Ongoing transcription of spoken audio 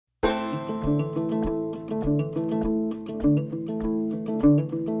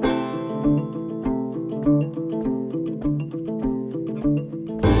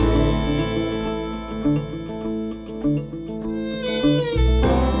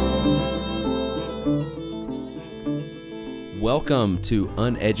Welcome to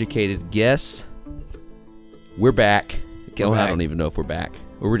Uneducated Guess. We're back. Well, I don't even know if we're back.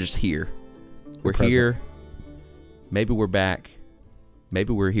 Or we're just here. We're here. Maybe we're back.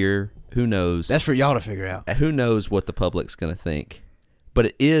 Maybe we're here. Who knows? That's for y'all to figure out. Who knows what the public's going to think. But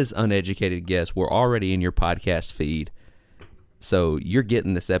it is Uneducated Guess. We're already in your podcast feed. So you're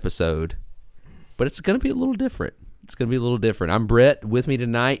getting this episode. But it's going to be a little different. I'm Brett. With me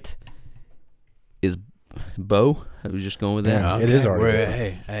tonight is Bo. I was just going with that. Yeah, okay. It is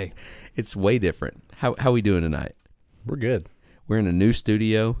already. Hey. It's way different. How we doing tonight? We're good. We're in a new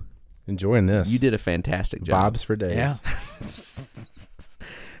studio. Enjoying this. You did a fantastic job. Vibes for days. Yeah.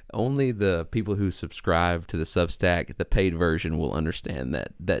 Only the people who subscribe to the Substack, the paid version, will understand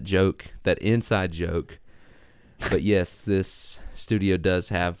that joke, that inside joke. But yes, this studio does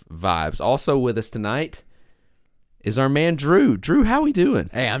have vibes. Also with us tonight is our man Drew. Drew, how we doing?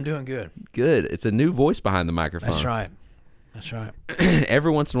 Hey, I'm doing good. Good. It's a new voice behind the microphone. That's right.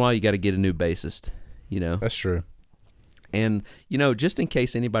 Every once in a while, you got to get a new bassist, you know? That's true. And, you know, just in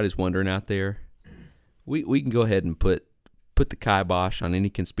case anybody's wondering out there, we can go ahead and put the kibosh on any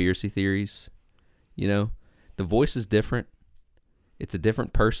conspiracy theories. You know, the voice is different. It's a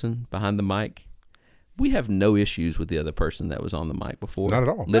different person behind the mic. We have no issues with the other person that was on the mic before. Not at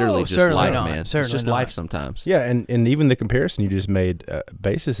all. Literally No, just certainly life, not. man. Certainly it's just not. life sometimes. Yeah, and even the comparison you just made,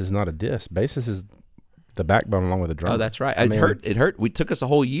 bassist is not a diss. Bassist is the backbone along with the drummer. Oh, that's right. I mean, It hurt. We took us a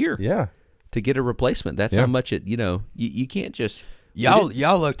whole year Yeah. to get a replacement. That's how much it, you know, you can't just...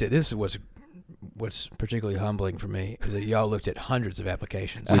 Y'all looked at this. Is what's particularly humbling for me is that y'all looked at hundreds of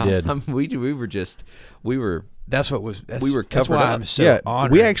applications. We did. We were That's why covered why up. I'm so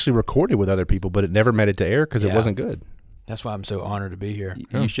honored. We actually recorded with other people, but it never made it to air because it wasn't good. That's why I'm so honored to be here.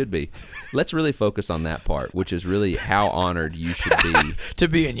 You should be. Let's really focus on that part, which is really how honored you should be To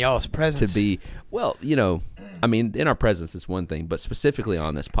be in y'all's presence. to be. Well, you know, I mean, in our presence is one thing, but specifically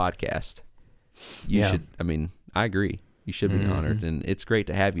on this podcast, you should. I mean, I agree. You should be honored, and it's great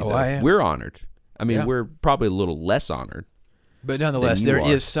to have you. Oh, though. I am. We're honored. I mean, Yeah. we're probably a little less honored. But nonetheless, you there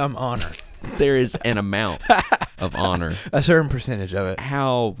are. is some honor. There is an amount of honor. A certain percentage of it.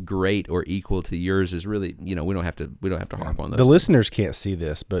 How great or equal to yours is really, you know, we don't have to harp on those. The listeners can't see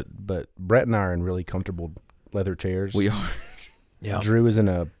this, but Brett and I are in really comfortable leather chairs. We are. Yeah. Drew is in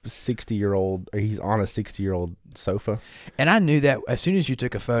a 60-year-old, or he's on a 60-year-old sofa. And I knew that as soon as you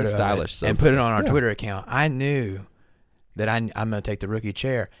took a photo It's a stylish of it and sofa. put it on our Yeah. Twitter account, I knew that I'm going to take the rookie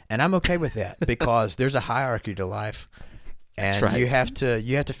chair, and I'm okay with that because there's a hierarchy to life, and That's right. you have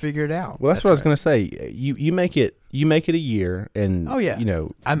to figure it out. Well, that's what I was going to say. You make it a year, and Oh, yeah. you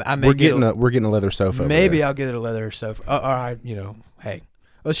know, I may we're get getting a leather sofa. over maybe there. I'll get a leather sofa. Or I, hey,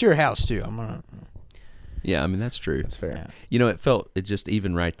 well, it's your house too. I'm gonna. Yeah, I mean that's true. That's fair. Yeah. You know, it just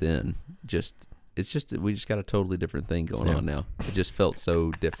even right then, we just got a totally different thing going on now. It just felt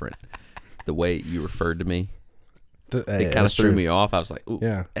so different. The way you referred to me, it kind of threw me off. I was like, ooh,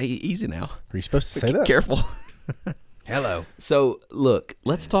 Yeah. hey, easy now. Are you supposed to say that? Careful. Hello. So, look,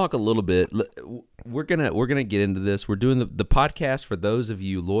 let's talk a little bit. We're gonna get into this. We're doing the podcast for those of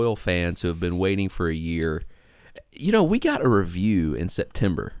you loyal fans who have been waiting for a year. You know, we got a review in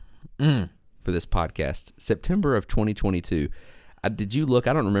September for this podcast, September of 2022. Did you look?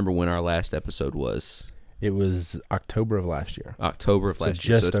 I don't remember when our last episode was. It was October of last year. October of last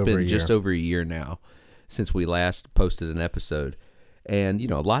year. So it's over been a just year. over a year now since we last posted an episode. And, you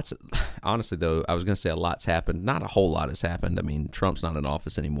know, honestly, though, I was going to say a lot's happened. Not a whole lot has happened. I mean, Trump's not in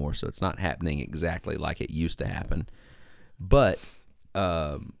office anymore, so it's not happening exactly like it used to happen. But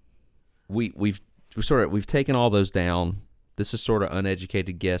we've taken all those down. This is sort of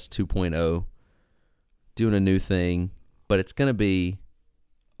Uneducated Guess 2.0, doing a new thing, but it's going to be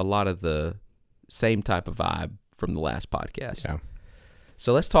a lot of the same type of vibe from the last podcast. Yeah.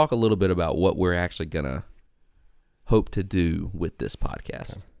 So let's talk a little bit about what we're actually going to hope to do with this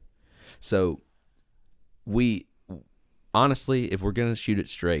podcast. Okay. So we honestly, if we're going to shoot it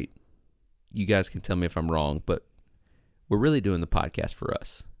straight, you guys can tell me if I'm wrong, but we're really doing the podcast for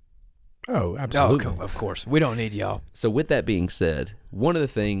us. Oh, absolutely. Oh, of course. We don't need y'all. So with that being said, one of the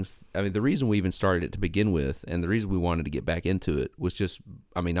things, I mean, the reason we even started it to begin with, and the reason we wanted to get back into it was just,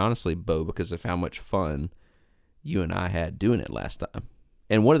 I mean, honestly, Bo, because of how much fun you and I had doing it last time.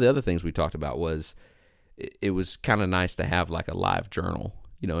 And one of the other things we talked about was it was kind of nice to have like a live journal,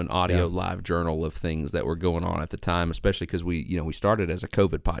 an audio live journal of things that were going on at the time, especially because we started as a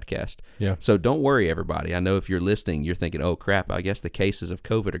COVID podcast. Yeah. So don't worry, everybody. I know if you're listening, you're thinking, oh, crap, I guess the cases of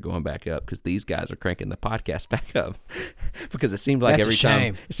COVID are going back up because these guys are cranking the podcast back up. Because it seemed like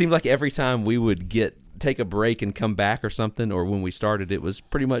every time we would take a break and come back or something, or when we started, it was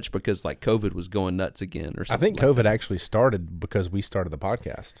pretty much because like COVID was going nuts again or something. I think COVID actually started because we started the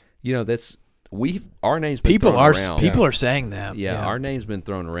podcast. Our name's been thrown around. People are saying that. Yeah, our name's been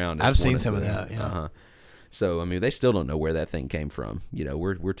thrown around. I've seen some of that. Yeah. Uh-huh. So I mean, they still don't know where that thing came from.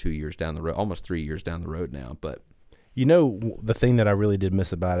 We're 2 years down the road, almost 3 years down the road now. But the thing that I really did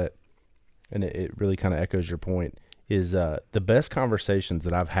miss about it, and it really kind of echoes your point, is the best conversations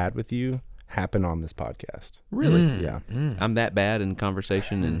that I've had with you happen on this podcast. Really? Yeah. I'm that bad in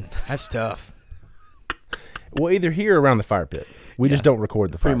conversation, and that's tough. Well, either here or around the fire pit. We just don't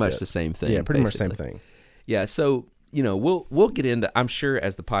record the fire pretty much pit. the same thing. Yeah, pretty basically. much the same thing. Yeah, so we'll get into. I'm sure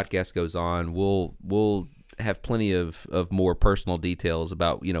as the podcast goes on, we'll have plenty of more personal details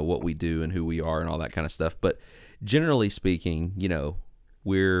about what we do and who we are and all that kind of stuff. But generally speaking,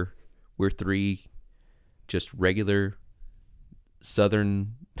 we're three just regular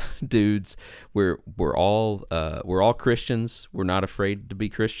Southern dudes. We're all Christians. We're not afraid to be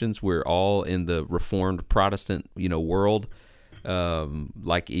Christians. We're all in the Reformed Protestant world.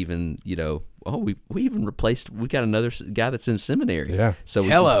 Like even we even replaced. We got another guy that's in seminary. Yeah. So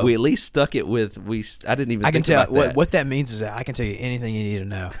Hello. we at least stuck it with I didn't even. I can think tell about that. what that means is that I can tell you anything you need to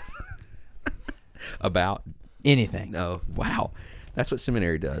know about anything. No, wow, that's what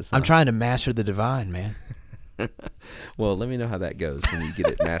seminary does. I'm trying to master the divine, man. Well, let me know how that goes when you get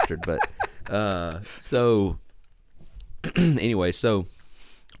it mastered. But so anyway, so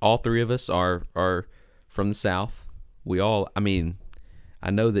all three of us are from the South. I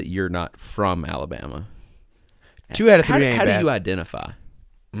know that you're not from Alabama. 2 out of 3 ain't how bad. do you identify?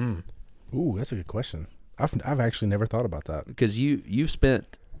 Ooh, that's a good question. I've actually never thought about that. Because you've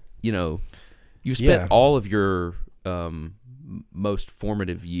spent all of your most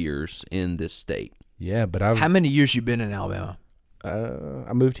formative years in this state. Yeah, but How many years you been in Alabama?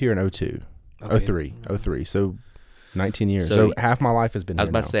 I moved here in 02, Okay. 03, so 19 years. So So half my life has been I was here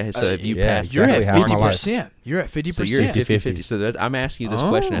about now. to say, so if you yeah, passed, You're Exactly at half my life. 50%. You're at 50%. so you're at 50-50. 50-50. So I'm asking you this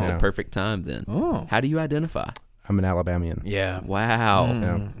question at the Oh. perfect time. Then, how do you identify? I'm an Alabamian. Yeah. Wow.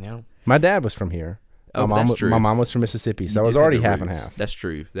 Yeah. My dad was from here. Oh, that's true. My mom was from Mississippi, so You I was do have already the half and roots. half. That's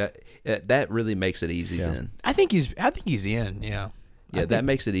true. That really makes it easy Yeah. then. I think he's in. Yeah. Yeah, that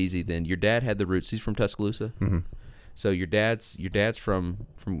makes it easy then. Your dad had the roots. He's from Tuscaloosa. Mm-hmm. So your dad's from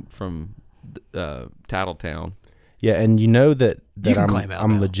Tattletown. Yeah, and you know that You can claim I'm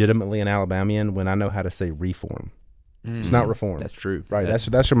Alabama. legitimately an Alabamian when I know how to say reform. It's not reform. That's true. Right.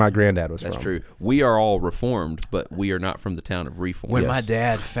 That's where my granddad was That's from. true. We are all reformed, but we are not from the town of Reform. When Yes. my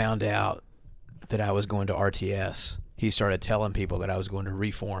dad found out that I was going to RTS, he started telling people that I was going to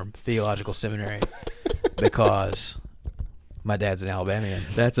Reform Theological Seminary because my dad's an Alabamian.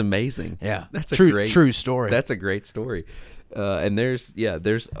 That's amazing. Yeah, That's a true, great true story. That's a great story. And there's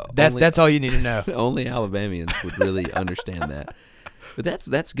That's all you need to know. only Alabamians would really understand that. But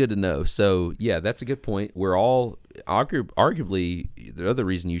that's good to know. So yeah, that's a good point. We're all arguably the other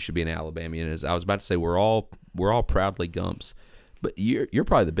reason you should be an Alabamian is I was about to say we're all proudly Gumps, but you're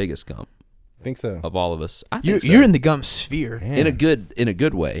probably the biggest Gump I think so. of all of us. I think You're so. in the Gump sphere. Man. in a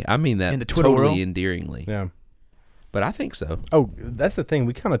good way. I mean that In the Twitter totally world? endearingly. Yeah. But I think so. Oh, that's the thing.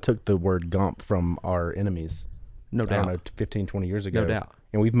 We kind of took the word Gump from our enemies. No I don't know, doubt. 15, 20 years ago. No doubt.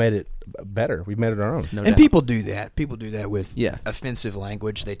 And we've made it better. We've made it our own. No And doubt. people do that. People do that with Yeah. offensive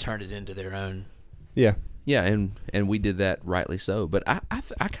language. They turn it into their own. Yeah. Yeah, and we did that rightly so. But I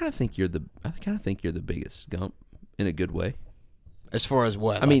kind of think you're the biggest Gump in a good way. As far as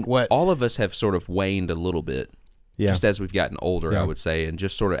what? I mean, what? all of us have sort of waned a little bit, Yeah. just as we've gotten older, Yeah. I would say, and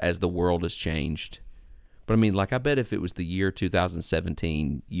just sort of as the world has changed. But I mean, like, I bet if it was the year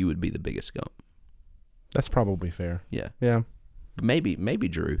 2017, you would be the biggest Gump. That's probably fair. Yeah, Yeah. maybe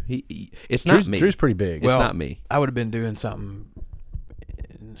Drew. It's not me. Drew's pretty big. It's not me. I would have been doing something.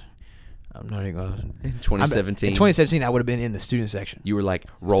 I'm not even going to. In 2017, In 2017, I would have been in the student section. you were like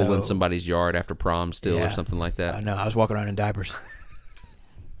rolling So- somebody's yard after prom still, or Yeah. something like that. No, I was walking around in diapers.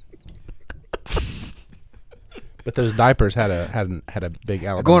 But those diapers had a big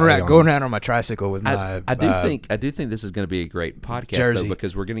Alabama. going A around on going them. around on my tricycle with my. I do think this is going to be a great podcast Jersey. though,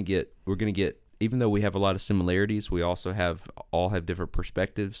 because we're going to get even though we have a lot of similarities, we also all have different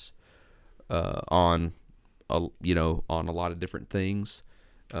perspectives on a lot of different things.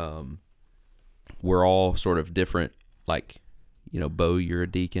 We're all sort of different, like, Bo, you're a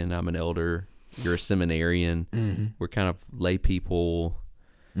deacon, I'm an elder, you're a seminarian. Mm-hmm. We're kind of lay people.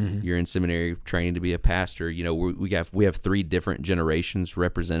 You're in seminary training to be a pastor. You know, we have 3 different generations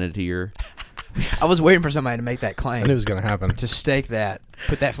represented here. I was waiting for somebody to make that I claim. knew it was going to happen. To stake that,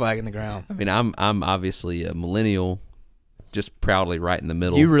 put that flag in the ground. I mean, I'm obviously a millennial, just proudly right in the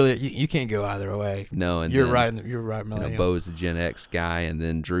middle. You can't go either way. No, and you're then, right. You're right, You know, millennial. Bo is a Gen X guy, and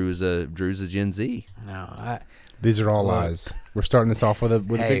then Drew's a Gen Z. No, These are all lies. We're starting this off with a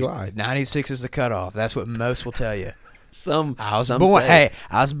hey, big lie. 96 is the cutoff. That's what most will tell you. I was some born. say- Hey,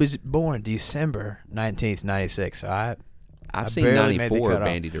 I was born December 19th, 96. So I've I seen barely made the 94 cutoff.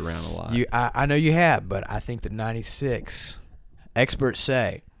 bandied around a lot. I know you have, but I think that 96, experts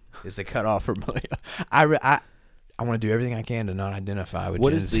say, is the cutoff for millennial. I want to do everything I can to not identify with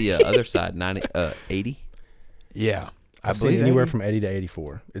What Gen is Z. the other side? 80? Yeah. I've believe seen anywhere 80. from 80 to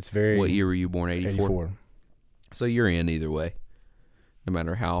 84. It's very What year were you born? 84? 84. So you're in either way, no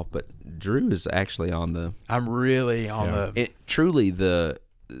matter how. But Drew is actually on the I'm really on truly the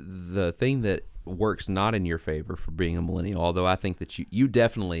thing that works not in your favor for being a millennial. Although I think that you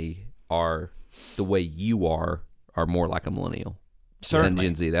definitely are, the way you are more like a millennial than certainly.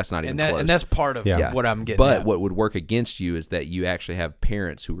 Gen Z. That's not even close. And that's part of Yeah. what I'm getting But at. what would work against you is that you actually have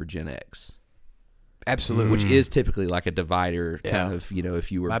parents who are Gen X, Absolutely. which is typically like a divider Yeah. kind of, you know,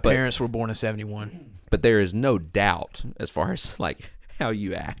 if you were. My but, parents were born in 71. but there is no doubt as far as like how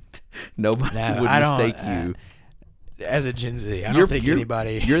you act. Nobody No, would I don't- mistake you. As a Gen Z, I don't think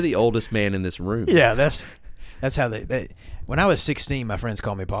anybody. You're the oldest man in this room. Yeah, that's how they. When I was 16, my friends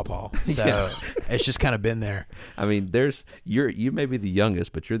called me Pawpaw. So Yeah. it's just kind of been there. I mean, you may be the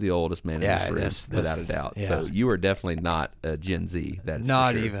youngest, but you're the oldest man in Yeah, this room, that's- without a doubt. yeah. So you are definitely not a Gen Z. That's for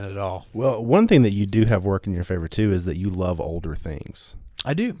Not sure. even at all. Well, one thing that you do have work in your favor too is that you love older things.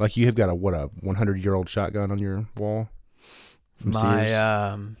 I do. Like you have got a 100-year-old shotgun on your wall. From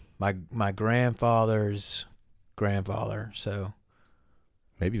Sears? My grandfather's grandfather. So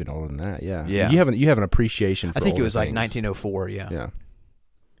Maybe even older than that. Yeah. Yeah. You have an appreciation for I think it older was like things. 1904. Yeah. Yeah.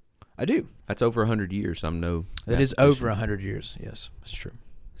 I do. That's over 100 years. I'm no. That is mathematician. over 100 years. Yes, that's true.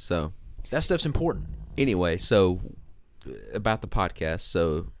 So That stuff's important. anyway, so about the podcast,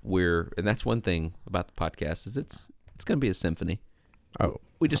 and that's one thing about the podcast is it's going to be a symphony. Oh,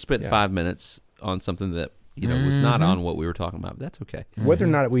 We just spent Yeah. 5 minutes on something that was not on what we were talking about. But that's okay. whether or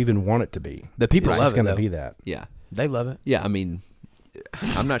not we even want it to be, The people it's love just it, going to though. be that. Yeah, They love it. yeah. I mean,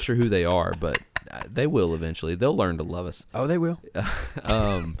 I'm not sure who they are, but they will eventually. They'll learn to love us. Oh, they will.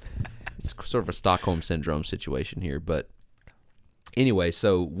 It's sort of a Stockholm syndrome situation here, but anyway,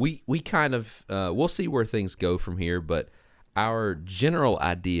 so we kind of we'll see where things go from here, but our general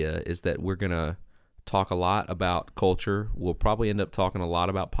idea is that we're gonna talk a lot about culture. We'll probably end up talking a lot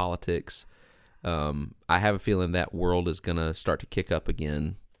about politics. I have a feeling that world is gonna start to kick up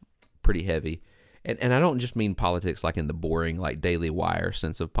again pretty heavy. And I don't just mean politics like in the boring, like Daily Wire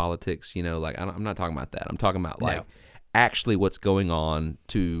sense of politics, you know, like I'm not talking about that. I'm talking about like actually what's going on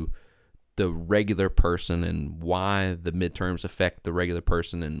to the regular person and why the midterms affect the regular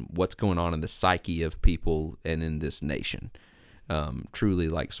person and what's going on in the psyche of people and in this nation. Truly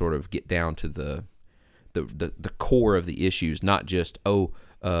like sort of get down to the core of the issues, not just,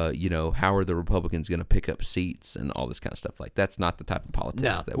 you know, how are the Republicans going to pick up seats and all this kind of stuff. Like that's not the type of politics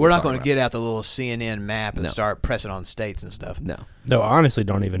No, that we're not talking going to about. get out the little CNN map and No. start pressing on states and stuff. No, No, I honestly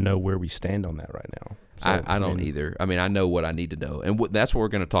don't even know where we stand on that right now. So, I don't mean, either. I mean, I know what I need to know, and that's what we're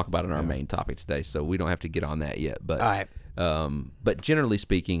going to talk about in our main topic today. So we don't have to get on that yet. But All right. but generally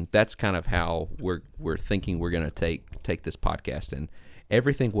speaking, that's kind of how we're thinking we're going to take this podcast, and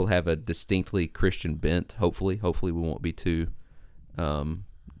everything will have a distinctly Christian bent. Hopefully we won't be too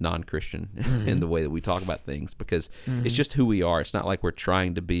non-Christian in the way that we talk about things, because it's just who we are. It's not like we're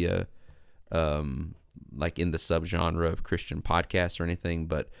trying to be a like in the subgenre of Christian podcasts or anything,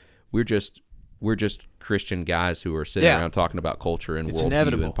 but we're just Christian guys who are sitting Yeah. around talking about culture and It's worldview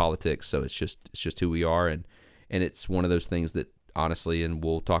inevitable. and politics. So it's just who we are, and it's one of those things that honestly, and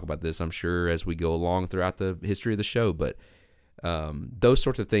we'll talk about this, I'm sure, as we go along throughout the history of the show, but those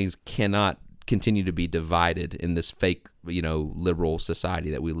sorts of things cannot continue to be divided in this fake, you know, liberal society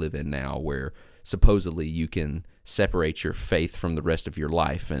that we live in now, where supposedly you can separate your faith from the rest of your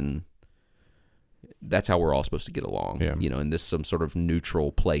life, and that's how we're all supposed to get along, Yeah. you know, in this some sort of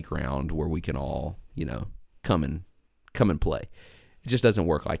neutral playground where we can all, you know, come and play. It just doesn't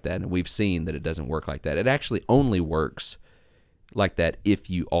work like that, and we've seen that it doesn't work like that. It actually only works like that if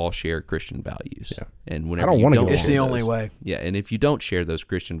you all share Christian values. Yeah. And whenever I don't you wanna don't get It's share the only those- way. Yeah, and if you don't share those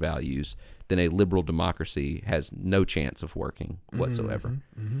Christian values, then a liberal democracy has no chance of working whatsoever.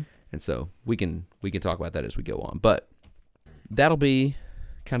 And so we can talk about that as we go on. But that'll be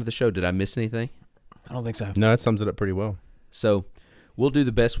kind of the show. Did I miss anything? I don't think so. No, that sums it up pretty well. So we'll do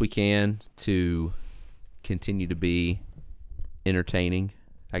the best we can to continue to be entertaining,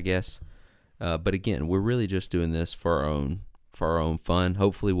 I guess. But again, we're really just doing this for our own fun.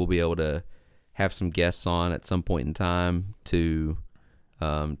 Hopefully, we'll be able to have some guests on at some point in time to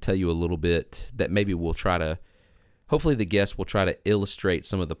tell you a little bit that maybe we'll try to. Hopefully, the guests will try to illustrate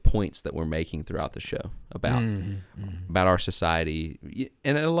some of the points that we're making throughout the show about our society,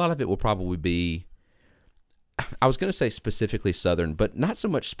 and a lot of it will probably be. I was going to say specifically Southern, but not so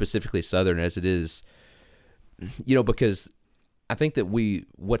much specifically Southern as it is, because I think that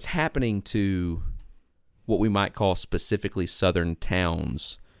what's happening to what we might call specifically Southern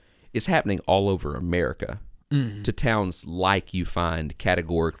towns is happening all over America. To towns like you find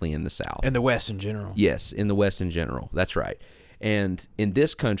categorically in the South. And the West in general. Yes, in the West in general. That's right. And in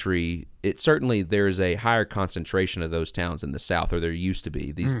this country, there is a higher concentration of those towns in the South, or there used to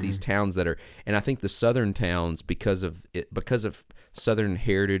be. These towns that are, and I think the Southern towns, because of Southern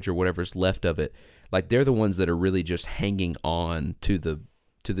heritage or whatever's left of it, like they're the ones that are really just hanging on to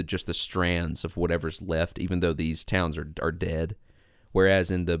just the strands of whatever's left, even though these towns are dead.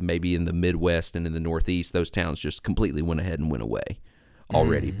 Whereas maybe in the Midwest and in the Northeast, those towns just completely went ahead and went away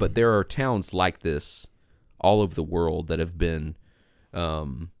already. But there are towns like this all over the world that have been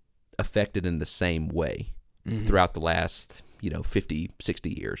affected in the same way throughout the last 50, 60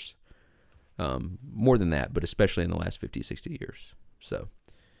 years. More than that, but especially in the last 50, 60 years. So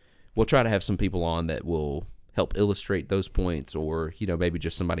we'll try to have some people on that will help illustrate those points, or maybe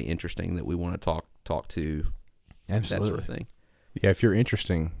just somebody interesting that we want to talk to. Absolutely. That sort of thing. Yeah, if you're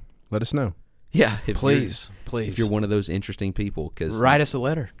interesting, let us know. Yeah, please. If you're one of those interesting people, because write us a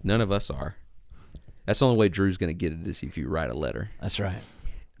letter. None of us are. That's the only way Drew's going to get it is if you write a letter. That's right.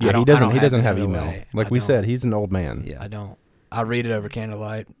 Yeah, he doesn't have email. Way. Like we said, he's an old man. Yeah, I don't. I read it over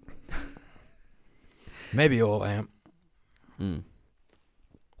candlelight. Maybe oil lamp.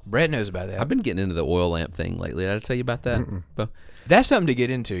 Brett knows about that. I've been getting into the oil lamp thing lately. Did I tell you about that? But that's something to get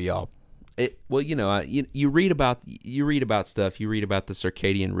into, y'all. You read about stuff. You read about the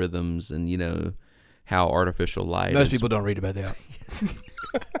circadian rhythms and how artificial light. Most people don't read about that.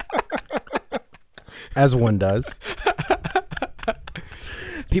 As one does.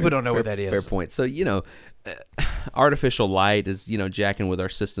 People don't know what that is. Fair point. So artificial light is jacking with our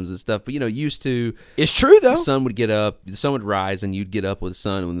systems and stuff. But used to, it's true though. The sun would rise, and you'd get up with the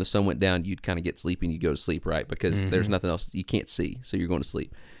sun. When the sun went down, you'd kind of get sleepy and you'd go to sleep, right? Because there's nothing else you can't see, so you're going to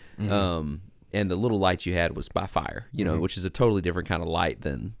sleep. And the little light you had was by fire, which is a totally different kind of light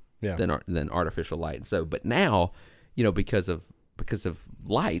than artificial light. And so, but now, because of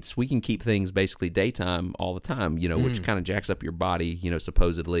lights, we can keep things basically daytime all the time, which kind of jacks up your body,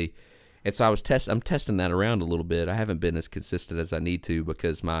 supposedly. And so I'm testing that around a little bit. I haven't been as consistent as I need to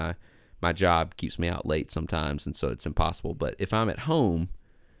because my job keeps me out late sometimes, and so it's impossible. But if I'm at home,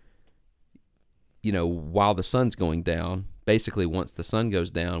 while the sun's going down, basically once the sun goes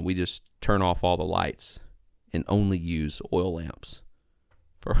down, we just turn off all the lights and only use oil lamps.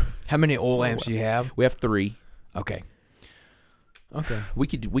 How many oil lamps do you have? We have 3. Okay. We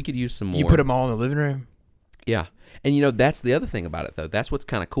could use some more. You put them all in the living room? Yeah. And that's the other thing about it though. That's what's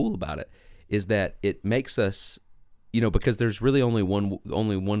kind of cool about it, is that it makes us, because there's really only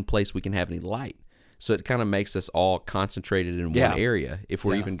one place we can have any light. So it kind of makes us all concentrated in one area if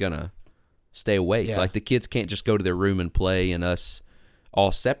we're even going to stay awake. Yeah. Like the kids can't just go to their room and play and us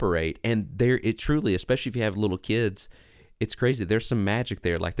all separate. And it truly, especially if you have little kids, it's crazy. There's some magic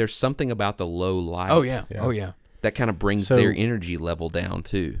there. Like there's something about the low light. Oh yeah. Oh yeah. That kind of brings their energy level down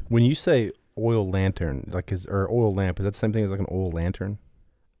too. When you say oil lantern, or oil lamp, is that the same thing as like an oil lantern?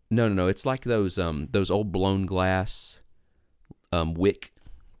 No. It's like those old blown glass wick.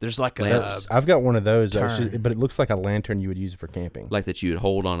 There's like I've got one of those, turn. but it looks like a lantern you would use for camping. Like that you would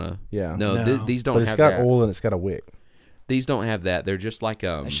hold on a... Yeah. No. These don't have that. But it's got oil and it's got a wick. These don't have that. They're just like...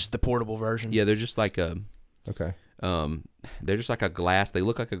 it's just the portable version. Yeah, they're just like a... Okay. They're just like a glass... They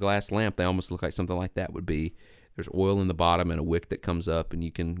look like a glass lamp. They almost look like something like that would be... There's oil in the bottom and a wick that comes up, and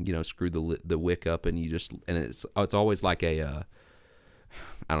you can screw the wick up, and it's always like a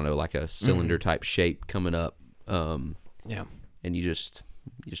I don't know, like a cylinder type shape coming up. Yeah. And you just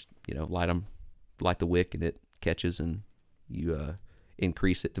light the wick, and it catches, and you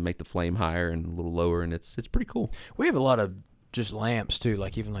increase it to make the flame higher and a little lower, and it's pretty cool. We have a lot of just lamps too,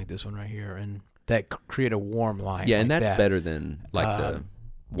 like even like this one right here, and that create a warm light. Yeah, like and that's that. better than like the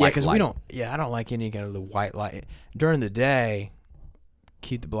yeah, because light. we don't. Yeah, I don't like any kind of the white light during the day.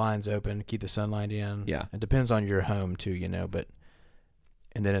 Keep the blinds open, keep the sunlight in. Yeah, it depends on your home too, but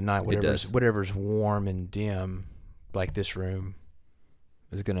and then at night, whatever's warm and dim, like this room,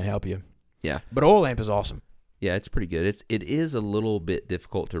 is going to help you. Yeah, but oil lamp is awesome. Yeah, it's pretty good. It is a little bit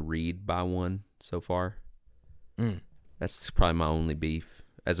difficult to read by one so far. That's probably my only beef,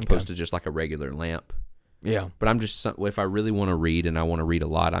 as opposed to just like a regular lamp. Yeah. But I'm just, if I really want to read and I want to read a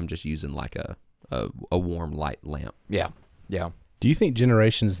lot, I'm just using like a warm light lamp. Yeah. Yeah. Do you think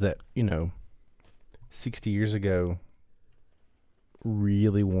generations that, 60 years ago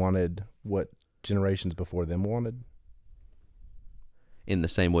really wanted what generations before them wanted? In the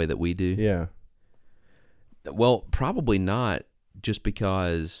same way that we do? Yeah. Well, probably not, just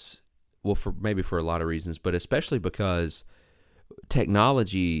because, well, maybe for a lot of reasons, but especially because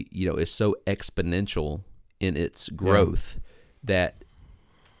technology, is so exponential in its growth that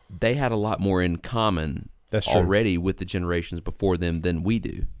they had a lot more in common already with the generations before them than we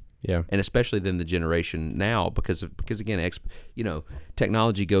do. Yeah. And especially than the generation now, because again,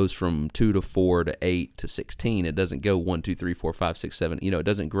 technology goes from 2 to 4 to 8 to 16. It doesn't go 1, 2, 3, 4, 5, 6, 7. It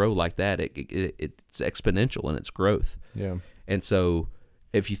doesn't grow like that. It's exponential in its growth. Yeah. And so,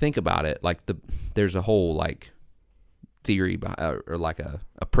 if you think about it, like there's a whole like theory or like a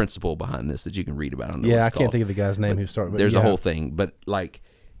principle behind this that you can read about. I don't know what it's I can't think of the guy's name who started. There's a whole thing, but like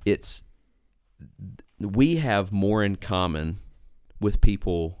we have more in common with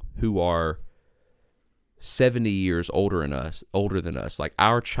people who are 70 years older than us. Like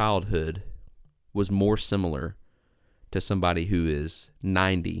our childhood was more similar to somebody who is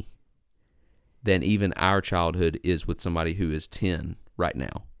 90 than even our childhood is with somebody who is 10 right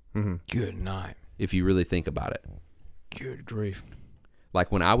now. Mm-hmm. Good night. If you really think about it. Good grief.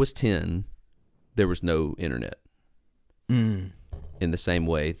 Like when I was 10, there was no internet. In the same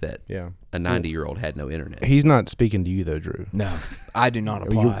way that a 90-year-old had no internet. He's not speaking to you, though, Drew. No, I do not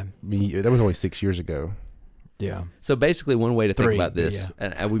apply. That was only 6 years ago. Yeah. So basically, one way to think about this,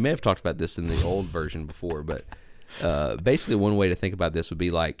 and we may have talked about this in the old version before, but basically one way to think about this would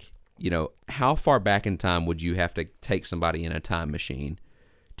be like, how far back in time would you have to take somebody in a time machine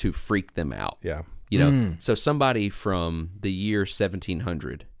to freak them out? Yeah. So somebody from the year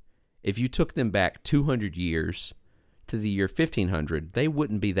 1700, if you took them back 200 years to the year 1500, they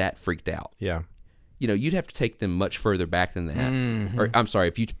wouldn't be that freaked out. Yeah. You'd have to take them much further back than that. Or I'm sorry,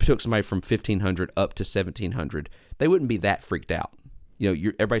 if you took somebody from 1500 up to 1700, they wouldn't be that freaked out.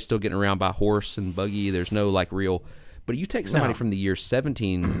 Everybody's still getting around by horse and buggy. There's no like real, but you take somebody from the year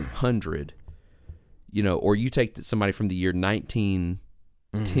 1700, or you take somebody from the year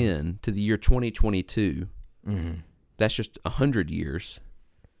 1910 to the year 2022. That's just 100 years.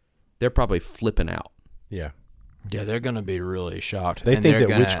 They're probably flipping out. Yeah. Yeah, they're going to be really shocked. They think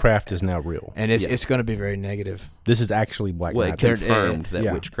that witchcraft is now real. And it's going to be very negative. This is actually black magic. magic. It confirmed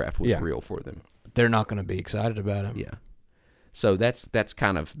that witchcraft was real for them. They're not going to be excited about it. Yeah. So that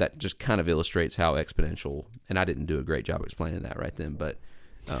just kind of illustrates how exponential, and I didn't do a great job explaining that right then, but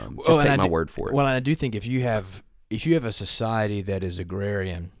just take my word for it. Well, and I do think if you have a society that is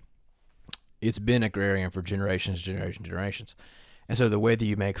agrarian, it's been agrarian for generations. And so the way that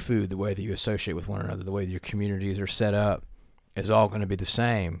you make food, the way that you associate with one another, the way that your communities are set up is all going to be the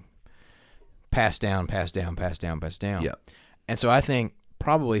same. Passed down. Yeah. And so I think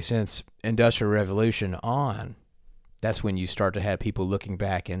probably since Industrial Revolution on, that's when you start to have people looking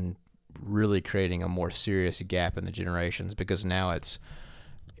back and really creating a more serious gap in the generations, because now it's,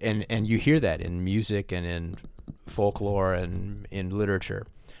 and you hear that in music and in folklore and in literature,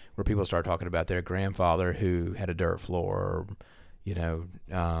 where people start talking about their grandfather who had a dirt floor,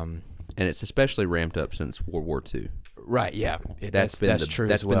 and it's especially ramped up since World War II. Right, yeah. That's true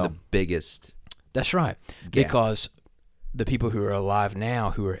as well. Been the biggest. That's right. Gap. Because the people who are alive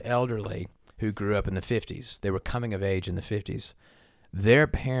now, who are elderly, who grew up in the 50s, they were coming of age in the 50s, their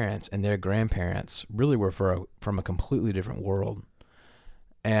parents and their grandparents really were from a completely different world.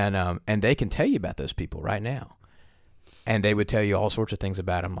 And they can tell you about those people right now. And they would tell you all sorts of things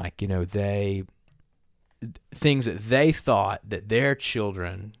about them, like, things that they thought that their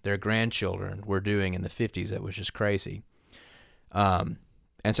children, their grandchildren were doing in the 50s that was just crazy. And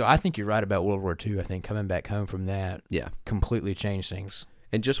so I think you're right about World War II. I think coming back home from that completely changed things.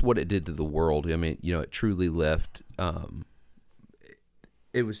 And just what it did to the world. I mean, it truly left.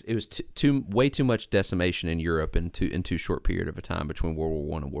 It was way too much decimation in Europe in too short period of a time between World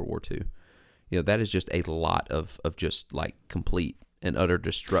War I and World War II. That is just a lot of just like complete and utter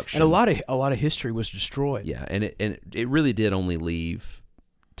destruction. And a lot of history was destroyed. Yeah, and it really did only leave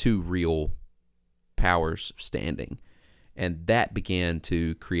two real powers standing. And that began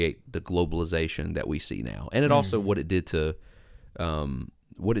to create the globalization that we see now. And it also what it did to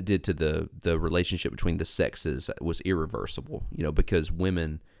the relationship between the sexes was irreversible, because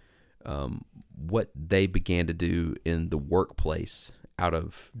women, what they began to do in the workplace out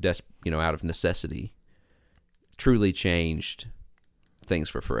of necessity truly changed things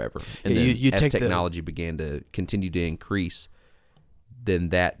for forever. And Yeah, then you as take technology began to continue to increase, then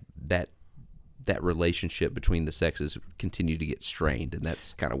that relationship between the sexes continued to get strained, and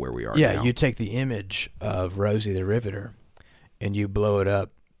that's kind of where we are now. You take the image of Rosie the Riveter and you blow it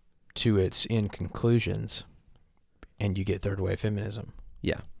up to its end conclusions, and you get third wave feminism.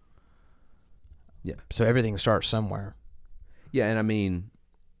 Yeah. So everything starts somewhere. Yeah, and I mean,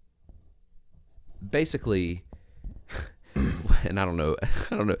 basically, and I don't know.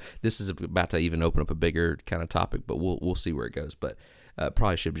 This is about to even open up a bigger kind of topic, but we'll see where it goes. But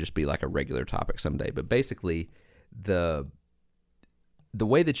probably should just be like a regular topic someday. But basically, the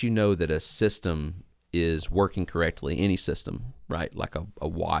way that you know that a system is working correctly, any system, right, like a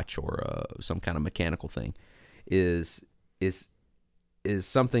watch or some kind of mechanical thing, is a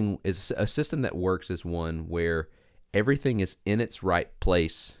system that works is one where everything is in its right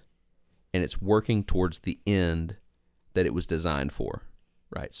place and it's working towards the end that it was designed for,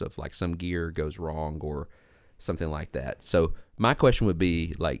 right? So if like some gear goes wrong or something like that. So my question would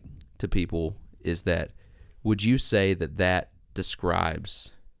be like to people is that would you say that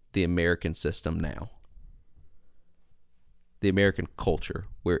describes the American system now? The American culture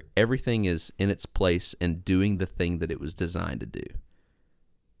where everything is in its place and doing the thing that it was designed to do?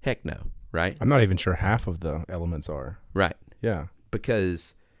 Heck no, right? I'm not even sure half of the elements are. Right. Yeah.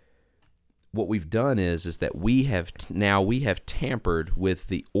 Because what we've done is that we have tampered with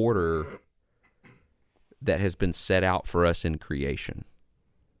the order that has been set out for us in creation.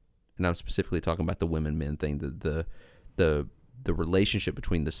 And I'm specifically talking about the women-men thing. The relationship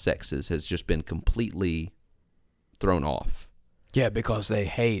between the sexes has just been completely thrown off. Yeah, because they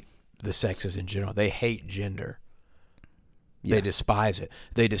hate the sexes in general. They hate gender. Yeah. They despise it.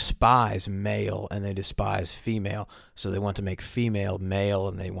 They despise male and they despise female. So they want to make female male,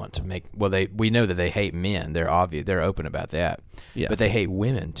 and they want to make we know that they hate men. They're obvious. They're open about that. Yeah. But they hate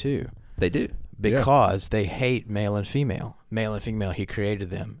women too. They do. Because they hate male and female. Male and female, he created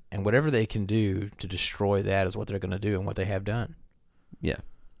them. And whatever they can do to destroy that is what they're going to do and what they have done. Yeah.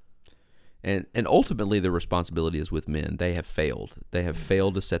 And ultimately the responsibility is with men. They have failed. They have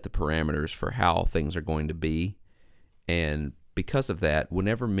failed to set the parameters for how things are going to be. And because of that,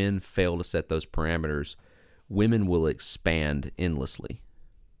 whenever men fail to set those parameters, women will expand endlessly.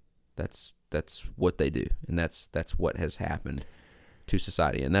 That's what they do, and that's what has happened to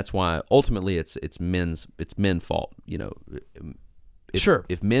society, and that's why ultimately it's men's fault. You know,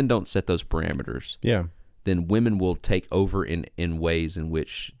 if men don't set those parameters, then women will take over in ways in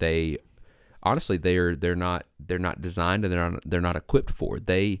which they honestly they're not designed and they're not equipped for.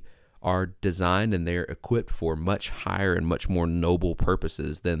 They are designed and they're equipped for much higher and much more noble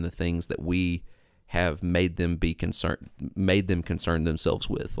purposes than the things that we have made them concern themselves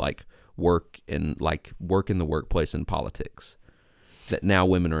with, like work in the workplace and politics that now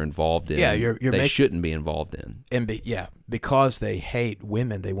women are involved in. Yeah, they shouldn't be involved in. And because they hate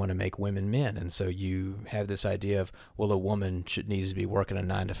women, they want to make women men, and so you have this idea of, well, a woman needs to be working a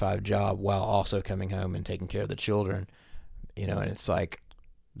 9-to-5 job while also coming home and taking care of the children, you know, and it's like.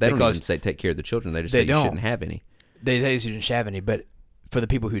 They don't even say take care of the children. They just say you shouldn't have any. They say you shouldn't have any. But for the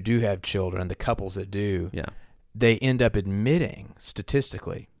people who do have children, the couples that do, yeah, they end up admitting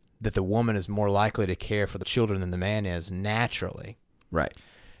statistically that the woman is more likely to care for the children than the man is naturally. Right.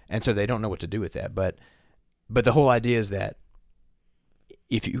 And so they don't know what to do with that. But the whole idea is that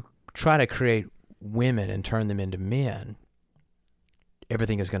if you try to create women and turn them into men,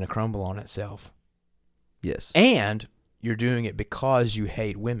 everything is going to crumble on itself. Yes. And you're doing it because you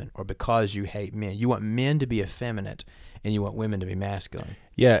hate women or because you hate men. You want men to be effeminate and you want women to be masculine.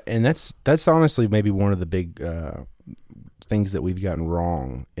 Yeah, and that's honestly maybe one of the big things that we've gotten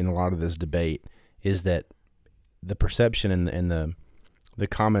wrong in a lot of this debate is that the perception and the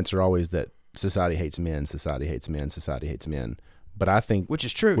comments are always that society hates men, society hates men, society hates men. But I think which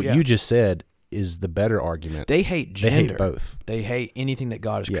is true. What you just said is the better argument. They hate gender. They hate both. They hate anything that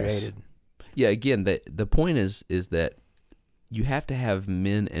God has created. Yeah. Again, the point is that you have to have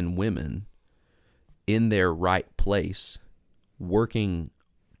men and women in their right place, working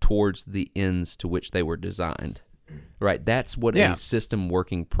towards the ends to which they were designed. Right? That's what a system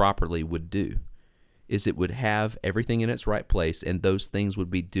working properly would do. Is it would have everything in its right place, and those things would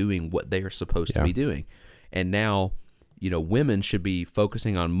be doing what they are supposed to be doing. And now, you know, women should be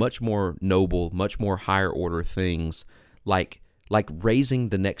focusing on much more noble, much more higher order things, like raising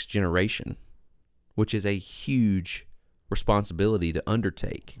the next generation, which is a huge responsibility to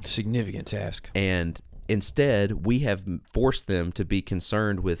undertake. Significant task. And instead, we have forced them to be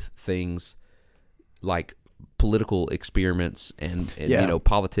concerned with things like political experiments and you know,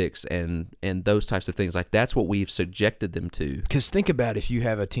 politics and those types of things. Like, that's what we've subjected them to. Because think about if you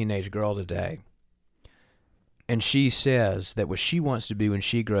have a teenage girl today and she says that what she wants to be when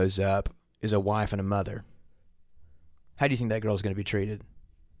she grows up is a wife and a mother. How do you think that girl's going to be treated?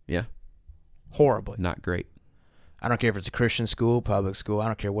 Yeah. Horribly. Not great. I don't care if it's a Christian school, public school, I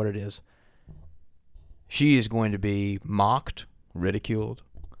don't care what it is. She is going to be mocked, ridiculed.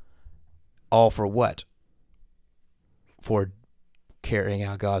 All for what? For carrying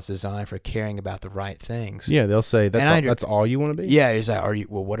out God's design, for caring about the right things. Yeah, they'll say that's all you want to be. Yeah, is that?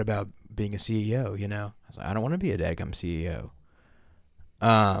 Well, what about being a CEO? You know, I was like, I don't want to be a dadgum CEO.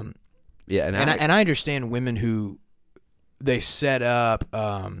 Yeah, and I understand women who they set up.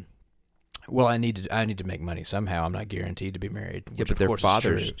 Well, I need to make money somehow. I'm not guaranteed to be married. Yeah, but their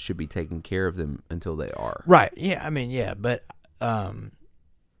fathers should be taking care of them until they are. Right. Yeah. I mean, yeah, but.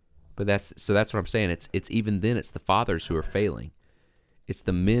 But that's what I'm saying. It's even then, it's the fathers who are failing. It's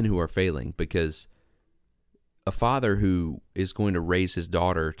the men who are failing, because a father who is going to raise his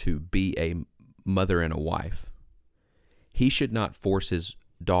daughter to be a mother and a wife, he should not force his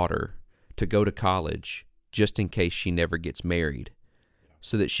daughter to go to college just in case she never gets married,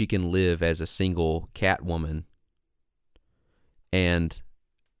 so that she can live as a single cat woman and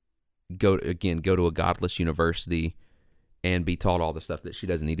go to a godless university and be taught all the stuff that she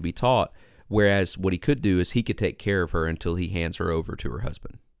doesn't need to be taught. Whereas what he could do is he could take care of her until he hands her over to her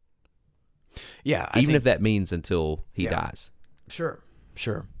husband. Yeah. Even if that means until he dies. Sure.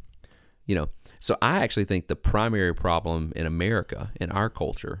 You know, so I actually think the primary problem in America, in our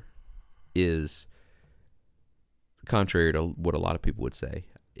culture, is, contrary to what a lot of people would say,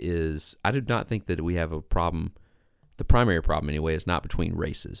 is I do not think that we have a problem. The primary problem, anyway, is not between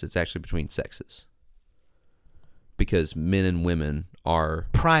races. It's actually between sexes. Because men and women are...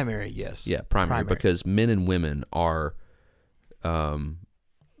 Primary, yes. Yeah, primary. Because men and women are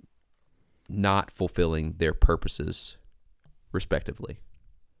not fulfilling their purposes, respectively.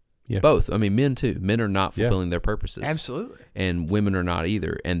 Yeah. Both. I mean, men too. Men are not fulfilling their purposes. Absolutely. And women are not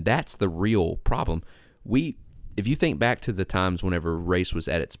either. And that's the real problem. If you think back to the times whenever race was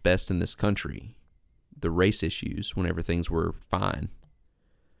at its best in this country, the race issues, whenever things were fine,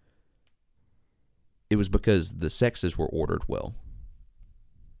 it was because the sexes were ordered well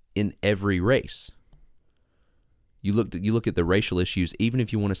in every race. You look at the racial issues, even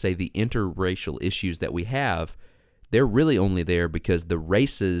if you want to say the interracial issues that we have, they're really only there because the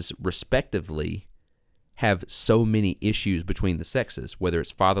races respectively have so many issues between the sexes, whether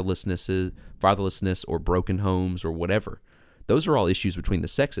it's fatherlessness or broken homes or whatever. Those are all issues between the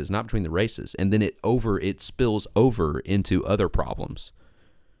sexes, not between the races. And then it spills over into other problems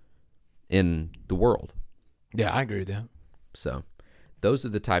in the world. Yeah, I agree with that. So those are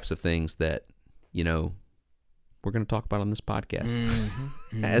the types of things that, you know, we're going to talk about on this podcast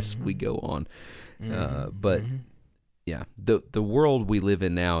as we go on. But yeah, the world we live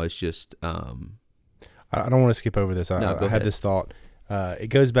in now is just... I don't want to skip over this. I had this thought. It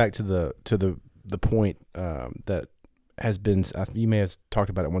goes back to the point that has been... You may have talked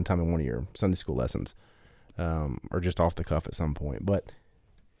about it one time in one of your Sunday school lessons, or just off the cuff at some point. But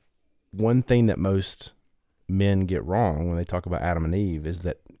one thing that most men get wrong when they talk about Adam and Eve is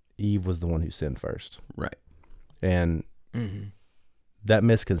that Eve was the one who sinned first. Right. And that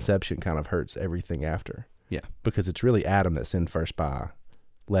misconception kind of hurts everything after. Yeah. Because it's really Adam that sinned first by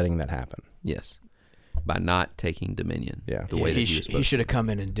letting that happen. Yes. By not taking dominion. Yeah. The way that he should have come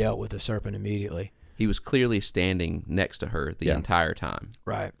in and dealt with the serpent immediately. He was clearly standing next to her the entire time.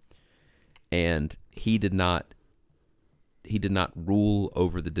 Right. And he did not rule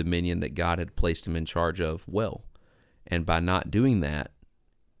over the dominion that God had placed him in charge of well. And by not doing that,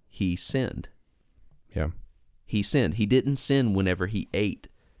 he sinned. Yeah. He sinned. He didn't sin whenever he ate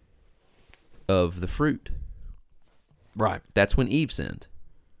of the fruit. Right. That's when Eve sinned.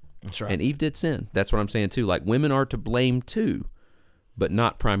 That's right. And Eve did sin. That's what I'm saying too. Like, women are to blame too, but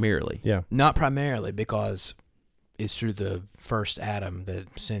not primarily. Yeah. Not primarily, because it's through the first Adam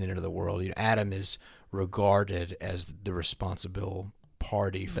that sin entered the world. You know, Adam is regarded as the responsible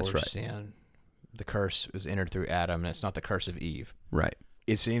party for sin. The curse was entered through Adam, and it's not the curse of Eve. Right.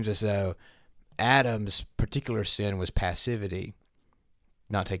 It seems as though Adam's particular sin was passivity,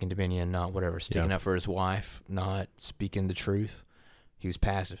 not taking dominion, not whatever, sticking up for his wife, not speaking the truth. He was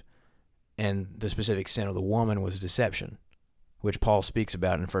passive. And the specific sin of the woman was deception, which Paul speaks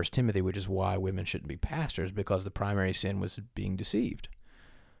about in 1 Timothy, which is why women shouldn't be pastors, because the primary sin was being deceived.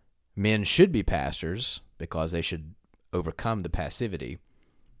 Men should be pastors because they should overcome the passivity,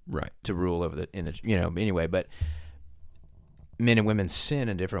 right, to rule over anyway. But men and women sin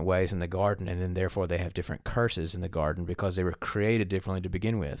in different ways in the garden, and then therefore they have different curses in the garden because they were created differently to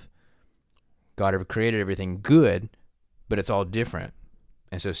begin with. God ever created everything good, but it's all different,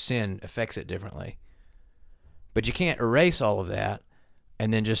 and so sin affects it differently. But you can't erase all of that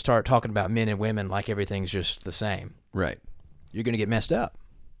and then just start talking about men and women like everything's just the same. Right. You're going to get messed up.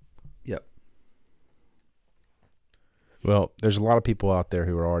 Yep. Well, there's a lot of people out there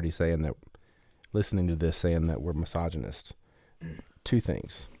who are already saying that, listening to this, saying that we're misogynists. Two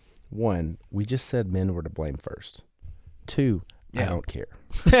things. One, we just said men were to blame first. Two, I don't care.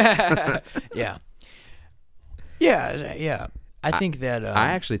 Yeah. Yeah. I think that I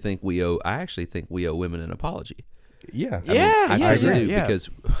actually think we owe women an apology. Yeah. I agree. do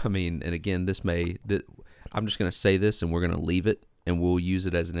because and again, I'm just going to say this and we're going to leave it and we'll use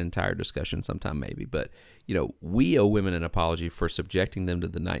it as an entire discussion sometime maybe. But we owe women an apology for subjecting them to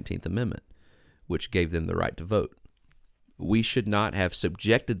the 19th Amendment, which gave them the right to vote. We should not have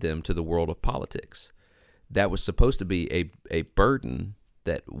subjected them to the world of politics. That was supposed to be a burden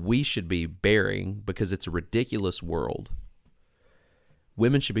that we should be bearing because it's a ridiculous world.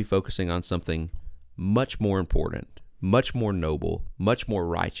 Women should be focusing on something much more important, much more noble, much more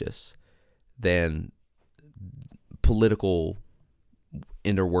righteous than political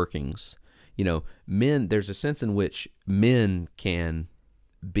inner workings. Men, there's a sense in which men can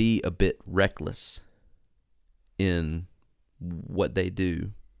be a bit reckless in what they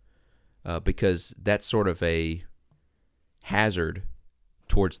do because that's sort of a hazard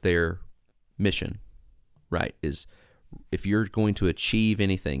towards their mission, right? Is if you're going to achieve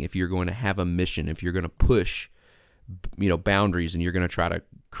anything, if you're going to have a mission, if you're going to push, boundaries and you're going to try to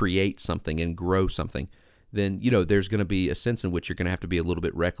create something and grow something, then, there's going to be a sense in which you're going to have to be a little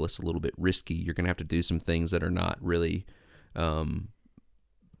bit reckless, a little bit risky. You're going to have to do some things that are not really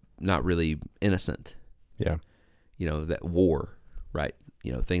innocent. Yeah. That war, right?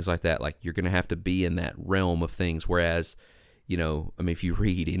 Things like that. Like you're going to have to be in that realm of things. Whereas, if you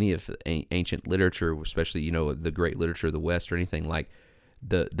read any of ancient literature, especially, the great literature of the West or anything, like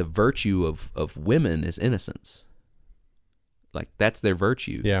the virtue of women is innocence. Like that's their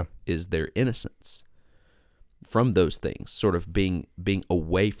virtue. Yeah. Is their innocence from those things, sort of being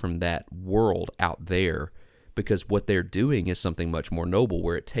away from that world out there, because what they're doing is something much more noble,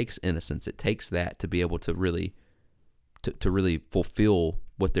 where it takes innocence, it takes that to be able to really to really fulfill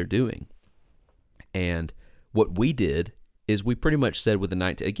what they're doing. And what we did is we pretty much said with the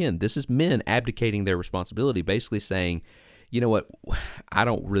 19, again, this is men abdicating their responsibility, basically saying, you know what, I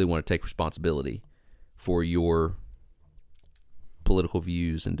don't really want to take responsibility for your political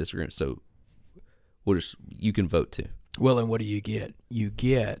views and disagreements, so you can vote too. Well, and what do you get? You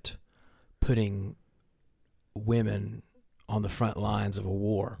get putting women on the front lines of a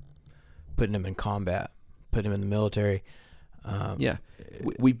war, putting them in combat, putting them in the military.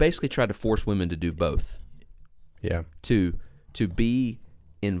 We basically tried to force women to do both. Yeah. To be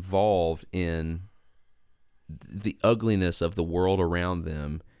involved in the ugliness of the world around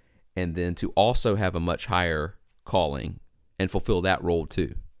them, and then to also have a much higher calling and fulfill that role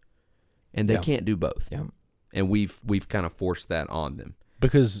too. And they can't do both. Yeah. And we've kind of forced that on them.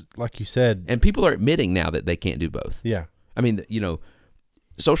 Because, like you said... And people are admitting now that they can't do both. Yeah. I mean,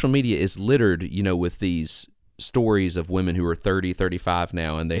 social media is littered, with these stories of women who are 30, 35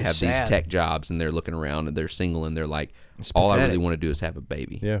 now, and they have these tech jobs, and they're looking around, and they're single, and they're like, all I really want to do is have a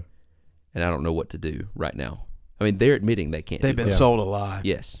baby. Yeah. And I don't know what to do right now. I mean, they're admitting they can't. They've been sold a lie.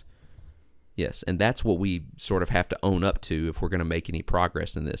 Yes. And that's what we sort of have to own up to if we're going to make any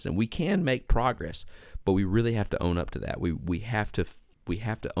progress in this. And we can make progress, but we really have to own up to that. We have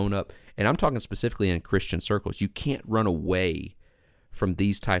to own up. And I'm talking specifically in Christian circles. You can't run away from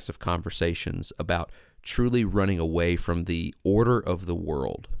these types of conversations about truly running away from the order of the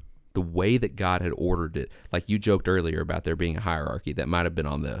world, the way that God had ordered it. Like you joked earlier about there being a hierarchy. That might have been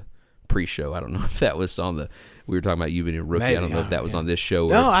on the pre-show. I don't know if that was on the. We were talking about you being a rookie. Maybe, I don't know if that was on this show.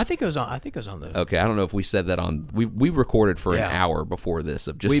 No, I think it was on. the. Okay, I don't know if we said that on. We recorded for an hour before this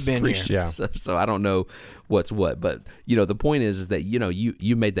of just. We've been here. Yeah. So I don't know what's what, but the point is that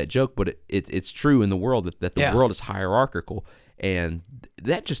you made that joke, but it's true in the world that the world is hierarchical, and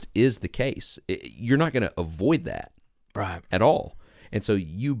that just is the case. You're not going to avoid that, right, at all, and so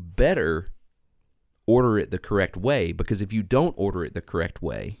you better order it the correct way, because if you don't order it the correct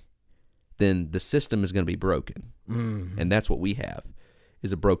way, then the system is going to be broken. Mm-hmm. And that's what we have,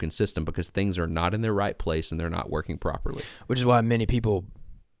 is a broken system, because things are not in their right place and they're not working properly. Which is why many people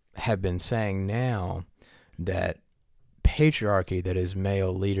have been saying now that patriarchy, that is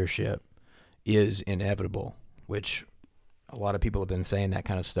male leadership, is inevitable, which a lot of people have been saying that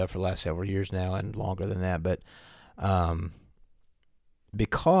kind of stuff for the last several years now and longer than that. But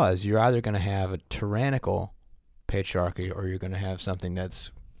because you're either going to have a tyrannical patriarchy or you're going to have something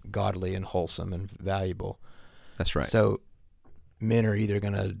that's godly and wholesome and valuable. That's right. So men are either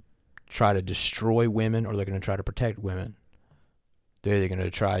going to try to destroy women or they're going to try to protect women. They're either going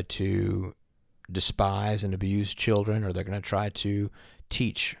to try to despise and abuse children, or they're going to try to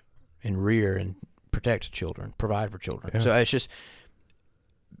teach and rear and protect children, provide for children. Yeah. So it's just,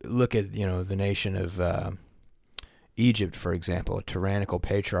 look at, the nation of Egypt, for example. A tyrannical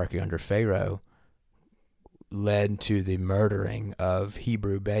patriarchy under Pharaoh led to the murdering of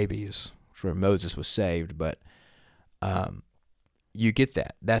Hebrew babies, where Moses was saved, but you get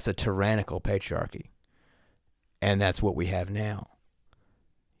that. That's a tyrannical patriarchy. And that's what we have now.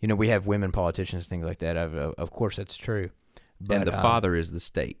 We have women politicians, things like that. Of course, that's true. But, and the father is the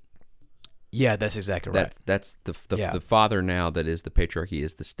state. Yeah, that's exactly right. That's the father now that is the patriarchy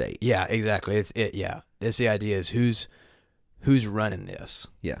is the state. Yeah, exactly. It's the idea is who's running this.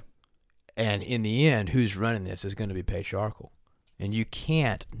 Yeah. And in the end, who's running this is going to be patriarchal. And you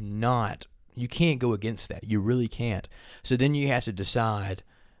can't go against that. You really can't. So then you have to decide,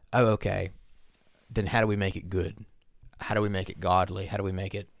 okay, then how do we make it good? How do we make it godly? How do we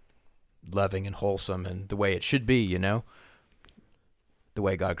make it loving and wholesome and the way it should be, the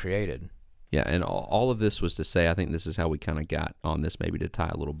way God created? Yeah, and all of this was to say, I think this is how we kind of got on this, maybe to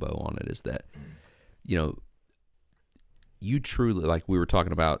tie a little bow on it, is that, you truly, like we were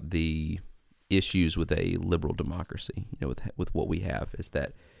talking about the issues with a liberal democracy, with what we have, is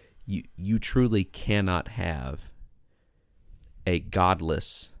that you truly cannot have a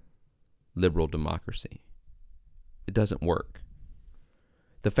godless liberal democracy. It doesn't work.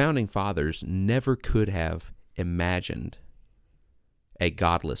 The founding fathers never could have imagined a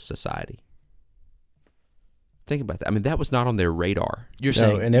godless society. Think about that. I mean, that was not on their radar. You're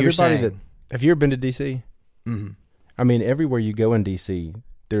saying, and everybody have you ever been to DC? Mm-hmm. I mean, everywhere you go in DC,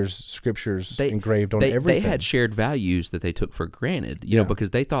 there's scriptures engraved on everything. They had shared values that they took for granted,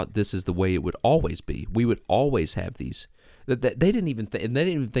 because they thought this is the way it would always be. We would always have these. They didn't even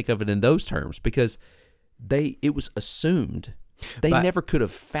think of it in those terms, because it was assumed. They never could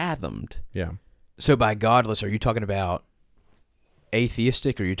have fathomed. Yeah. So by godless, are you talking about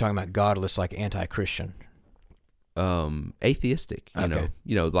atheistic, or are you talking about godless like anti-Christian? Atheistic. Okay.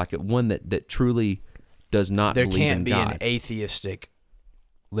 Like one that truly does not believe in God. There can't be an atheistic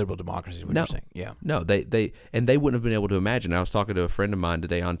liberal democracy, is what you're saying. Yeah. No, they wouldn't have been able to imagine. I was talking to a friend of mine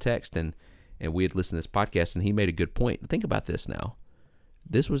today on text, and we had listened to this podcast, and he made a good point. Think about this now.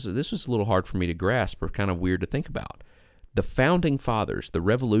 This was a little hard for me to grasp, or kind of weird to think about. The founding fathers, the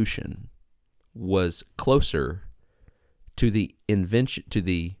revolution, was closer to the invention, to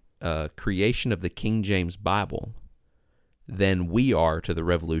the creation of the King James Bible, than we are to the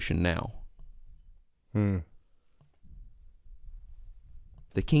revolution now.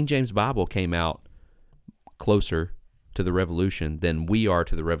 The King James Bible came out closer to the revolution than we are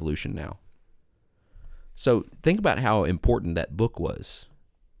to the revolution now. So think about how important that book was.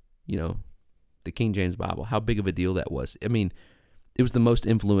 The King James Bible, how big of a deal that was. I mean, it was the most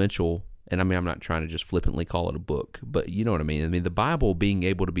influential, and I mean, I'm not trying to just flippantly call it a book, but you know what I mean? I mean, the Bible being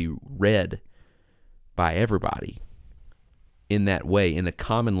able to be read by everybody in that way, in a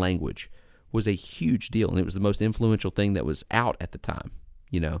common language, was a huge deal, and it was the most influential thing that was out at the time,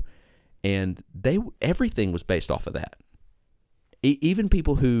 and everything was based off of that. Even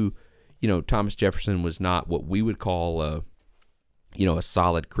people who, Thomas Jefferson was not what we would call a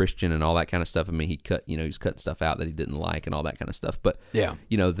solid Christian and all that kind of stuff. I mean, he was cutting stuff out that he didn't like and all that kind of stuff. But yeah,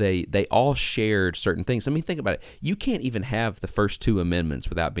 they all shared certain things. I mean, think about it. You can't even have the first two amendments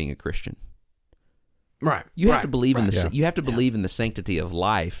without being a Christian. Right. You have to believe in you have to believe in the sanctity of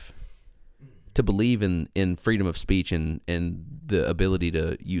life to believe in freedom of speech and the ability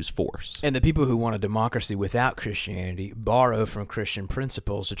to use force. And the people who want a democracy without Christianity borrow from Christian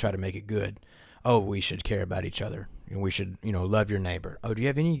principles to try to make it good. Oh, we should care about each other, and we should, love your neighbor. Oh, do you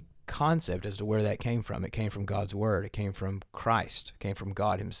have any concept as to where that came from? It came from God's word. It came from Christ. It came from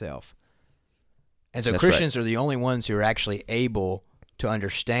God himself. And so Christians are the only ones who are actually able to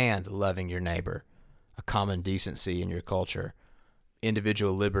understand loving your neighbor, a common decency in your culture,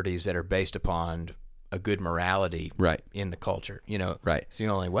 individual liberties that are based upon a good morality in the culture. Right. It's the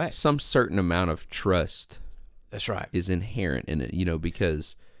only way. Some certain amount of trust. That's right. Is inherent in it,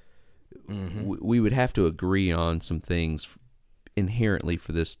 because we would have to agree on some things inherently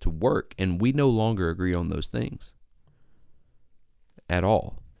for this to work, and we no longer agree on those things at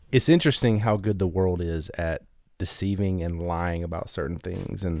all. It's interesting how good the world is at deceiving and lying about certain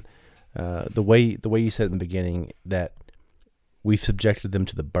things, and the way you said in the beginning that we've subjected them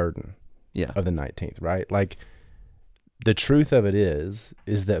to the burden of the 19th, right? Like the truth of it is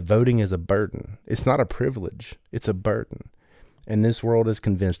that voting is a burden. It's not a privilege. It's a burden. And this world has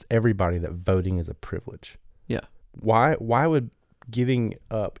convinced everybody that voting is a privilege. Yeah. Why would giving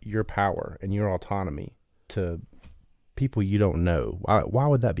up your power and your autonomy to people you don't know, why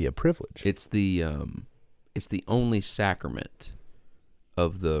would that be a privilege? It's the only sacrament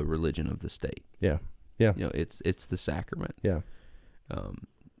of the religion of the state. Yeah. Yeah. You know, it's the sacrament. Yeah.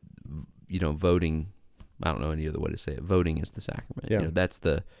 You know, voting, I don't know any other way to say it. Voting is the sacrament. Yeah. You know, that's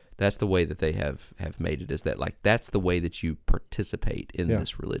the way that they have made it, is that, like, that's the way that you participate in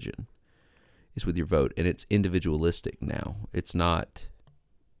this religion, is with your vote. And it's individualistic now. It's not,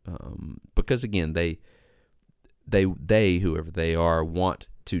 because again, they whoever they are, want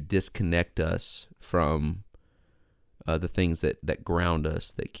to disconnect us from the things that ground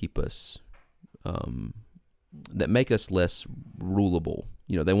us, that keep us, that make us less rulable.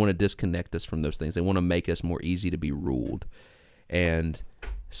 You know, they want to disconnect us from those things. They want to make us more easy to be ruled. And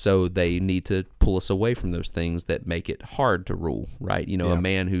so they need to pull us away from those things that make it hard to rule, right? You know, a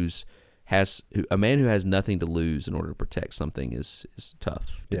man who has nothing to lose in order to protect something is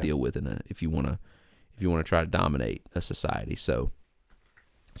tough to deal with if you want to try to dominate a society. So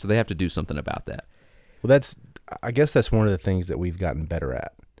they have to do something about that. Well, I guess that's one of the things that we've gotten better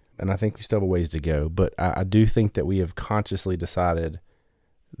at. And I think we still have a ways to go, but I do think that we have consciously decided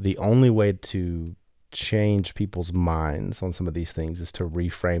the only way to change people's minds on some of these things is to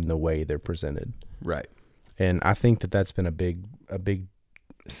reframe the way they're presented. Right. And I think that that's been a big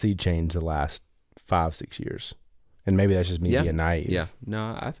sea change the last 5-6 years. And maybe that's just me being naive. Yeah.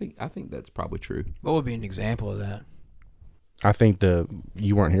 No, I think that's probably true. What would be an example of that? I think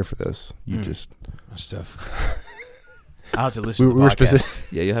you weren't here for this. You just That's tough. I'll have to listen to the we were podcast.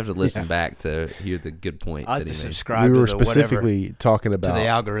 Yeah, you'll have to listen back to hear the good point I'll that have he to made. subscribe we were to the specifically talking whatever, about to the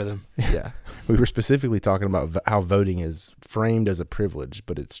algorithm. Yeah. we were specifically talking about how voting is framed as a privilege,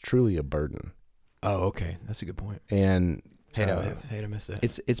 but it's truly a burden. Oh, okay. That's a good point. And Hate I missed that.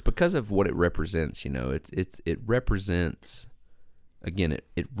 It's because of what it represents, you know. It represents, again,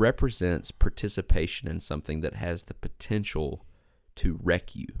 it represents participation in something that has the potential to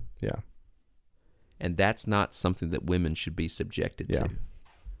wreck you. yeah. And that's not something that women should be subjected Yeah.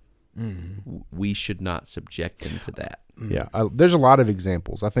 to. We should not subject them to that. Yeah, there's a lot of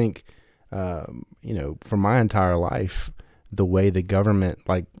examples. I think, from my entire life, the way the government,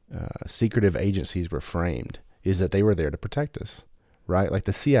 secretive agencies were framed is that they were there to protect us, right? Like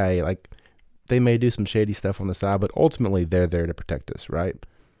the CIA, they may do some shady stuff on the side, but ultimately they're there to protect us, right?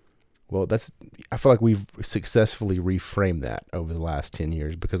 Well, I feel like we've successfully reframed that over the last 10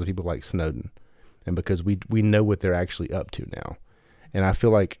 years because of people like Snowden and because we know what they're actually up to now. And I feel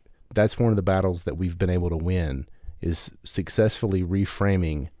like that's one of the battles that we've been able to win, is successfully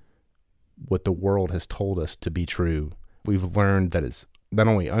reframing what the world has told us to be true. We've learned that it's not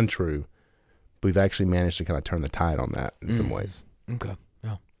only untrue, but we've actually managed to kind of turn the tide on that in some ways. Okay.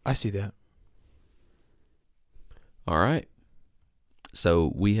 Yeah, I see that. All right.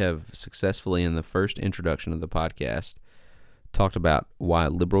 So we have successfully, in the first introduction of the podcast, talked about why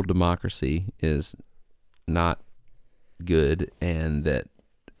liberal democracy is not good and that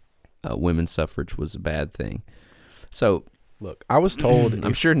women's suffrage was a bad thing. So, Look, I was told...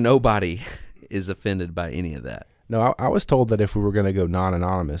 I'm sure nobody is offended by any of that. No, I was told that if we were going to go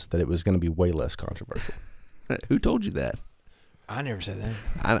non-anonymous, that it was going to be way less controversial. Who told you that? I never said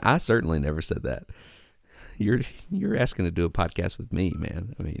that. I certainly never said that. You're asking to do a podcast with me,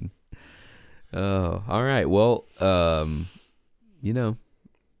 man. I mean, oh, all right. Well, I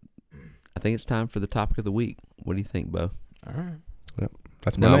think it's time for the topic of the week. What do you think, Bo? All right. Yep,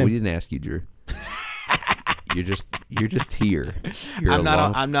 that's my No, name. we didn't ask you, Drew. You're just here. I'm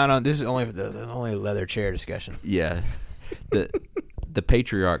not on. This is only the only leather chair discussion. Yeah, the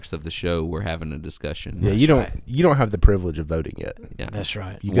patriarchs of the show were having a discussion. Yeah, you don't have the privilege of voting yet. Yeah, That's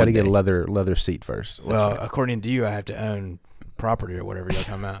right. You got to get a day. leather seat first. Well, according to you, I have to own property or whatever you'll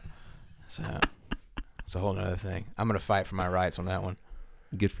come out. So it's a whole other thing. I'm going to fight for my rights on that one.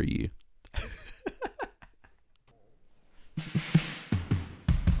 Good for you.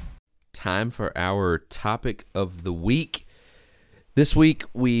 Time for our topic of the week. This week,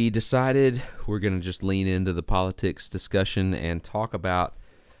 we decided we're going to just lean into the politics discussion and talk about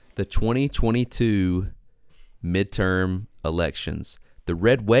the 2022 midterm elections. The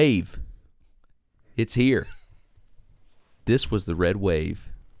red wave. It's here. This was the red wave.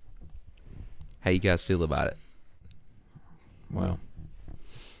 How you guys feel about it? Well,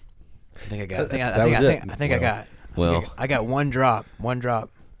 I think I got. Well, I got one drop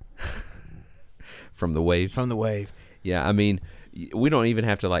from the wave. from the wave. Yeah, I mean, we don't even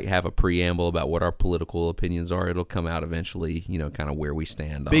have to like have a preamble about what our political opinions are. It'll come out eventually, kind of where we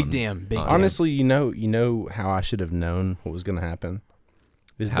stand. Big on, damn, big on- damn. Honestly, you know how I should have known what was going to happen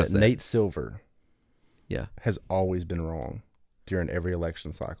is How's that that? Nate Silver Yeah. has always been wrong during every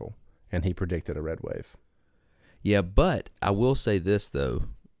election cycle, and he predicted a red wave. Yeah, but I will say this though.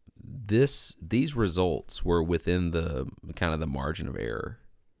 These results were within the kind of the margin of error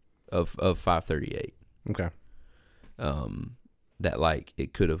of 538. Okay. That like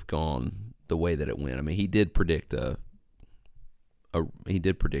it could have gone the way that it went. I mean, he did predict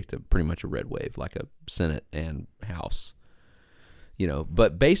pretty much a red wave, like a Senate and House.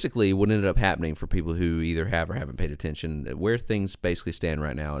 But basically what ended up happening for people who either have or haven't paid attention, where things basically stand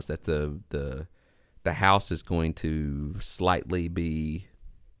right now is that the House is going to slightly be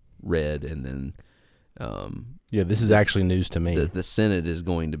red, and then Yeah, this is actually news to me. the Senate is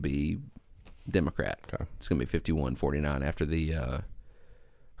going to be Democrat. Okay. It's going to be 51-49 after the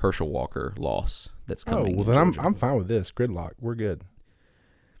Herschel Walker loss that's Oh, coming. well in then Georgia. I'm fine with this. Gridlock. We're good.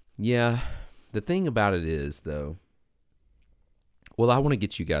 Yeah. The thing about it is, though, well, I want to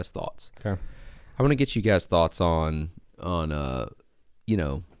get you guys' thoughts. Okay. I want to get you guys' thoughts on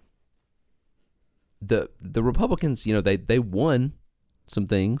the Republicans. They won some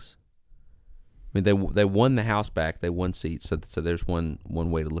things. I mean, they won the House back. They won seats. So there's one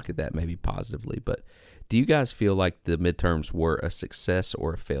way to look at that, maybe positively. But do you guys feel like the midterms were a success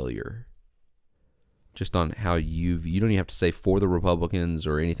or a failure? Just on how you don't even have to say for the Republicans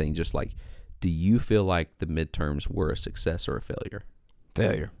or anything. Just like, do you feel like the midterms were a success or a failure?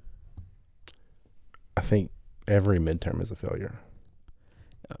 Failure. I think every midterm is a failure.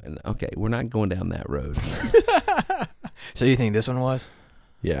 Okay, we're not going down that road. So you think this one was?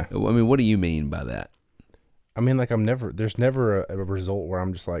 Yeah. I mean, what do you mean by that? I mean, like there's never a result where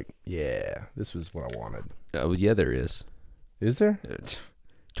I'm just like, yeah, this was what I wanted. Oh, yeah, there is. Is there?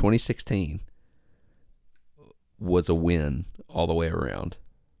 2016 was a win all the way around.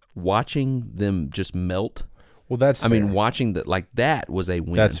 Watching them just melt. Well, that's I mean, fair. watching that was a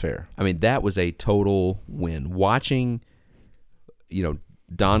win. That's fair. I mean, that was a total win. Watching,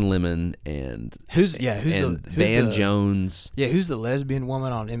 Don Lemon and Van Jones, who's the lesbian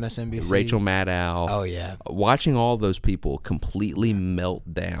woman on MSNBC? Rachel Maddow. Oh yeah, Watching all those people completely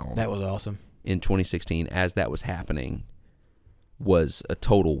melt down that was awesome. in 2016 as that was happening was a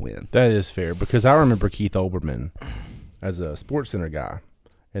total win. That is fair because I remember Keith Olbermann as a Sports Center guy,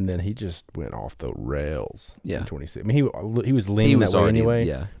 and then he just went off the rails. Yeah. In 2016. I mean, he was leaning that way already, anyway.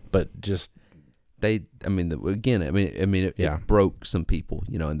 yeah. But just It Yeah. broke some people,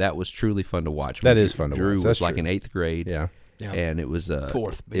 and that was truly fun to watch. That When is fun to Drew watch. was That's like true. in 8th grade, yeah. Yeah, and it was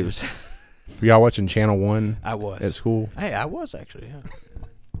fourth. It was Were y'all watching Channel 1 I was at school? Hey, I was actually. Yeah.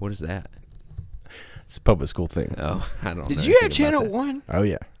 what is that? It's a public school thing. Oh, I don't know. Did you have anything about Channel that. One? Oh,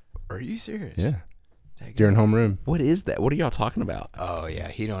 yeah. Are you serious? Yeah. Take it. During homeroom. What is that? What are y'all talking about? Oh yeah,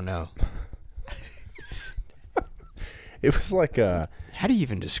 he don't know. It was like How do you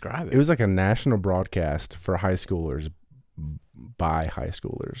even describe it? it was like a national broadcast for high schoolers by high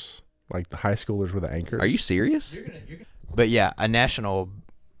schoolers. Like the high schoolers were the anchors. Are you serious? But yeah, a national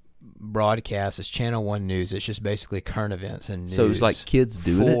broadcast is Channel One News. It's just basically current events and news. So it was like kids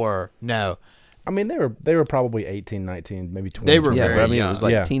doing it? No, I mean, they were probably 18, 19, maybe 20. They were Yeah, very but I mean, young. it was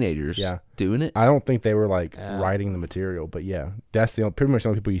like Yeah. teenagers Yeah. doing it. I don't think they were like Yeah. writing the material, but yeah, that's pretty much the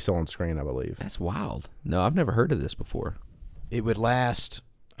only people you saw on screen, I believe. That's wild. No, I've never heard of this before. it would last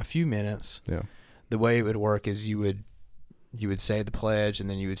a few minutes. Yeah. The way it would work is you would say the pledge, and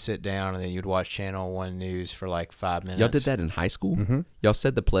then you would sit down, and then you'd watch Channel One News for like 5 minutes. Y'all did that in high school? Mm-hmm. Y'all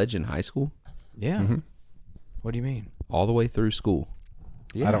said the pledge in high school? Yeah. Mm-hmm. What do you mean? All the way through school?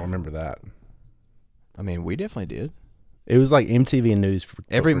 Yeah. I don't remember that. I mean, we definitely did. It was like MTV News for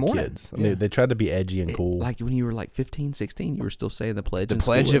Every for morning. kids. I mean, Yeah. they tried to be edgy and cool. Like when you were like 15, 16, you were still saying the pledge The in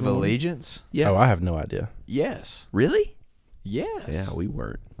Pledge school of every morning? Allegiance. Yeah. Oh, I have no idea. Yes. Really? Yes. Yeah, we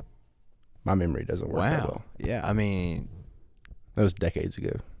weren't. My memory doesn't work that Wow. well. Yeah. I mean, That was decades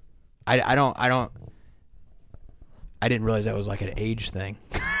ago. I didn't realize that was like an age thing.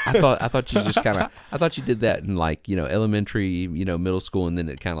 I thought you just kind of I thought you did that in like elementary, middle school, and then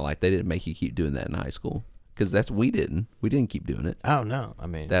it kind of like they didn't make you keep doing that in high school because we didn't keep doing it I don't know. I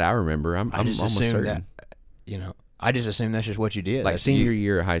mean, that I remember. I'm I just almost assumed certain. that, I just assumed that's just what you did. Like That's senior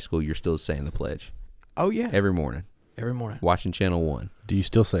year of high school, you're still saying the pledge Oh yeah. every morning, Every morning. watching Channel 1, Do you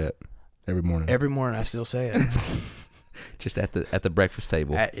still say it every morning? Every morning I still say it. just at the breakfast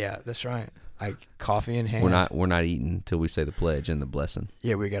table. Yeah, that's right. Like coffee in hand. We're not eating until we say the pledge and the blessing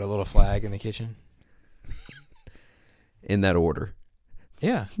Yeah, we got a little flag in the kitchen. in that order.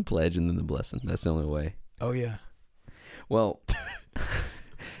 Yeah. Pledge and then the blessing. That's the only way. Oh yeah. Well,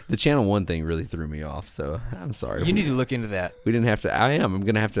 the Channel One thing really threw me off, so I'm sorry. You need to look into that. We didn't have to. I'm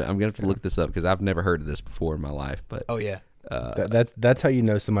gonna have to look this up because I've never heard of this before in my life. But Oh yeah. That's how you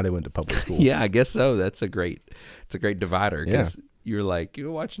know somebody went to public school. yeah, I guess so. It's a great divider because you're like,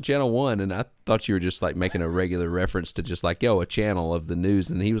 you're watching Channel One, and I thought you were just like making a regular reference to just like, a channel of the news,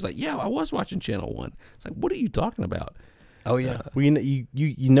 and he was like, yeah, I was watching Channel One. It's like, what are you talking about? Oh yeah. Well,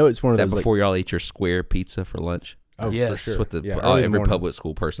 you know it's one Is of that those before y'all eat your square pizza for lunch? oh Yes. for sure. That's what the Yeah, early every morning. public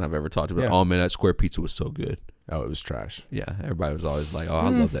school person I've ever talked to about. Yeah. Oh man, that square pizza was so good. Oh, it was trash. Yeah, everybody was always like, oh, I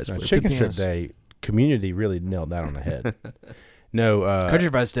love that No, square chicken pizza. strip day community really nailed that on the head. No, Country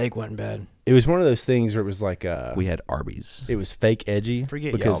fried steak wasn't bad. it was one of those things where it was like We had Arby's it was fake edgy.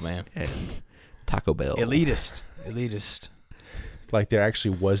 Forget because, y'all, man. and Taco Bell, Elitist. Like there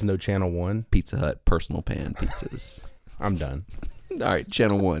actually was no Channel One. Pizza Hut, personal pan pizzas. I'm done. All right,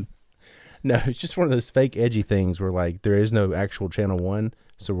 Channel One. No, it's just one of those fake edgy things where like there is no actual Channel One,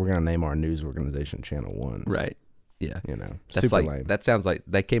 so we're gonna name our news organization Channel One. Right. Yeah. You know, That's super like lame. that sounds like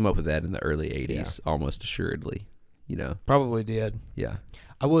they came up with that in the early 80s almost assuredly, Probably did. Yeah.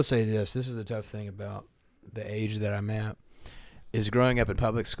 I will say this. This is the tough thing about the age that I'm at, is growing up in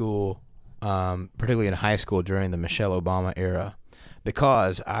public school, particularly in high school during the Michelle Obama era,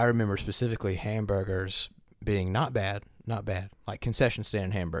 because I remember specifically hamburgers being not bad, like concession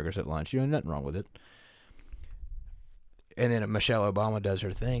stand hamburgers at lunch. Nothing wrong with it. And then Michelle Obama does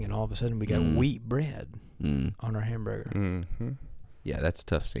her thing, and all of a sudden we got wheat bread on our hamburger. Mm-hmm. Yeah, that's a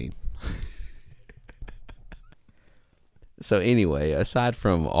tough scene. So anyway, aside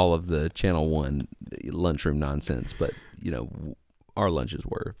from all of the Channel One lunchroom nonsense, but our lunches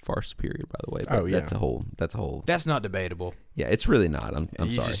were far superior, by the way. But Oh, yeah. that's a whole. That's not debatable. Yeah, it's really not. I'm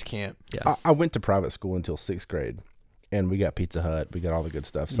You sorry. just can't. Yeah, I went to private school until 6th grade, and we got Pizza Hut. We got all the good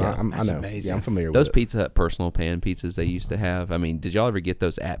stuff. So Yeah, I that's know. amazing. Yeah, I'm familiar those with it. Pizza Hut personal pan pizzas they used to have. I mean, did y'all ever get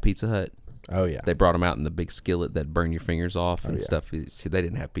those at Pizza Hut? Oh yeah. They brought them out in the big skillet that burn your fingers off and yeah. stuff. See, they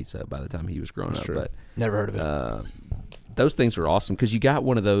didn't have Pizza Hut by the time he was growing That's up, true. but Never heard of it. those things were awesome because you got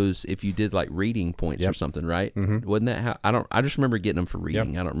one of those if you did like reading points or Yep. something, right? Mhm. Wasn't that how? I just remember getting them for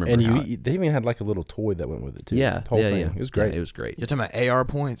reading. I don't remember. And how they even had like a little toy that went with it too. yeah, The whole yeah, thing. yeah. It was great. Yeah, it was great. You're talking about AR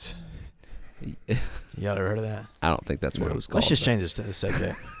points? Y'all ever heard of that? I don't think that's what it was called. Let's just change this to the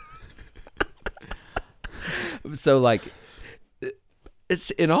subject. So like, it's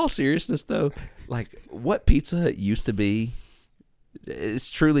in all seriousness though, like what Pizza Hut used to be, it's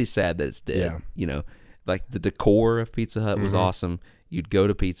truly sad that it's dead. Yeah. Like the decor of Pizza Hut was awesome. You'd go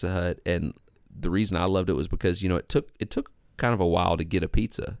to Pizza Hut, and the reason I loved it was because it took kind of a while to get a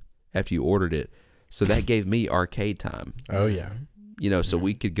pizza after you ordered it, so that gave me arcade time. Oh yeah. So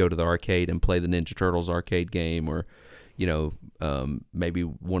we could go to the arcade and play the Ninja Turtles arcade game, or maybe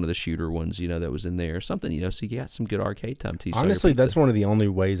one of the shooter ones, that was in there or something, so you got some good arcade time too. Honestly, that's one of the only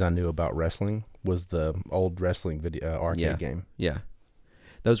ways I knew about wrestling was the old wrestling video arcade game. Yeah.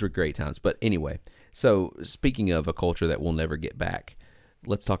 Those were great times. But anyway, so speaking of a culture that we'll never get back,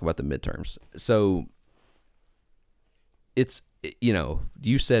 let's talk about the midterms. So it's,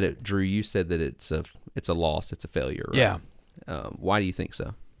 you said it, Drew, you said that it's a loss. It's a failure, right? Yeah. Why do you think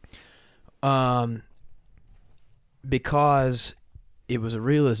so? Because it was a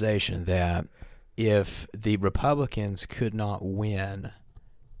realization that if the Republicans could not win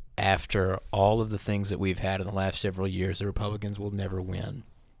after all of the things that we've had in the last several years, the Republicans will never win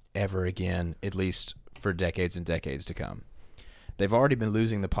ever again, at least for decades and decades to come. They've already been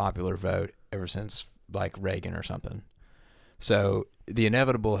losing the popular vote ever since like Reagan or something. So the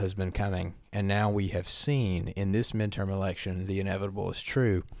inevitable has been coming, and now we have seen in this midterm election the inevitable is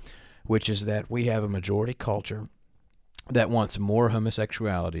true, which is that we have a majority culture that wants more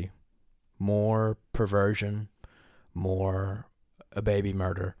homosexuality, more perversion, more baby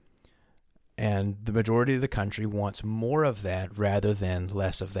murder. And the majority of the country wants more of that rather than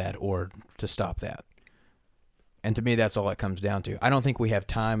less of that, or to stop that. And to me, that's all it comes down to. I don't think we have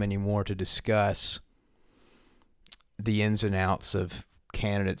time anymore to discuss the ins and outs of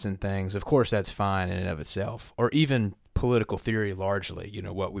candidates and things. Of course, that's fine in and of itself. Or even political theory largely,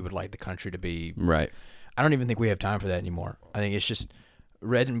 what we would like the country to be. Right. I don't even think we have time for that anymore. I think it's just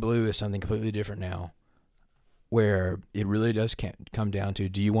red and blue is something completely different now, where it really does come down to,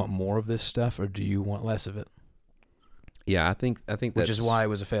 do you want more of this stuff or do you want less of it? Yeah, I think that's, which is why it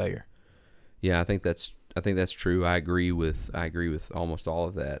was a failure. Yeah, I think that's true. I agree with almost all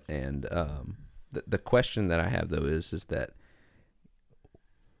of that. And the question that I have though is that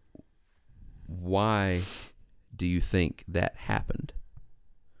why do you think that happened?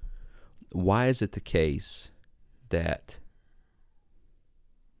 Why is it the case that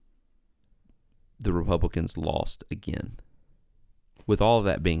the Republicans lost again. With all of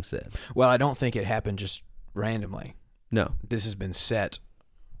that being said. Well, I don't think it happened just randomly. No. This has been set,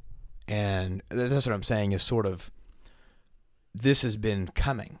 and that's what I'm saying is sort of, this has been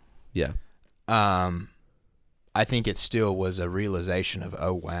coming. Yeah. I think it still was a realization of,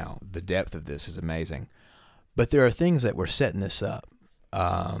 oh, wow, the depth of this is amazing. But there are things that were setting this up.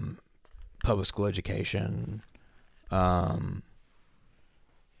 Public school education, the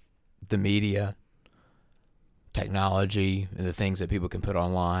media, technology, and the things that people can put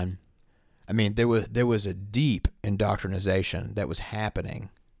online. I mean, there was a deep indoctrination that was happening,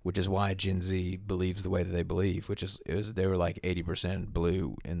 which is why Gen Z believes the way that they believe, which is they were like 80%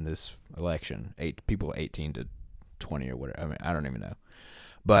 blue in this election, people 18 to 20 or whatever. I mean, I don't even know,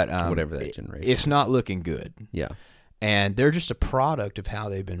 but whatever that generation. It's not looking good. Yeah, and they're just a product of how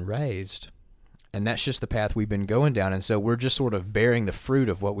they've been raised, and that's just the path we've been going down. And so we're just sort of bearing the fruit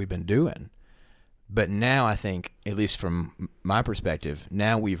of what we've been doing. But now I think, at least from my perspective,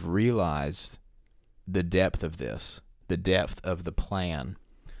 now we've realized the depth of this, the depth of the plan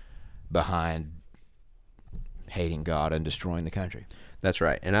behind hating God and destroying the country. That's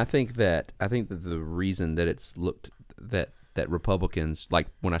right. And I think that the reason that it's looked that Republicans, like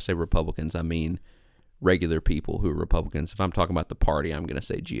when I say Republicans, I mean regular people who are Republicans. If I'm talking about the party, I'm going to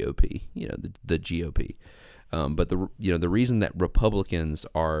say GOP, the GOP. But the reason that Republicans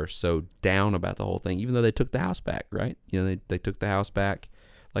are so down about the whole thing, even though they took the House back, right? They took the House back,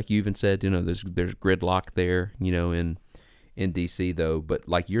 like you even said. There's gridlock there, in D.C. though. But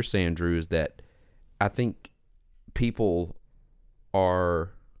like you're saying, Drew, is that I think people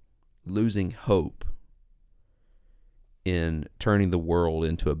are losing hope in turning the world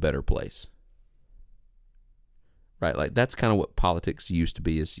into a better place, right? Like that's kind of what politics used to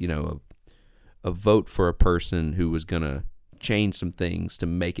be. Is a vote for a person who was going to change some things to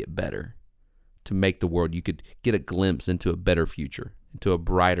make it better, to make the world, you could get a glimpse into a better future, into a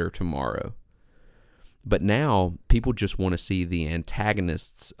brighter tomorrow. But now people just want to see the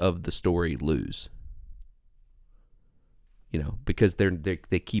antagonists of the story lose, because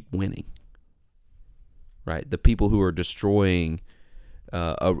they keep winning, right? The people who are destroying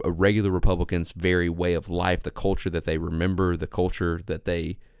a regular Republican's very way of life, the culture that they remember, the culture that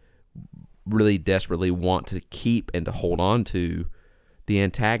they really desperately want to keep and to hold on to, the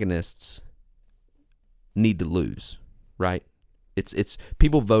antagonists need to lose, right? It's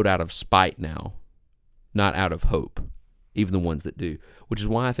people vote out of spite now, not out of hope, even the ones that do, which is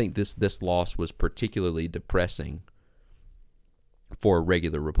why I think this loss was particularly depressing for a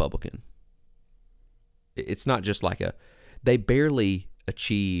regular Republican. It's not just like they barely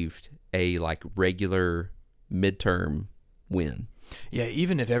achieved a like regular midterm win. Yeah,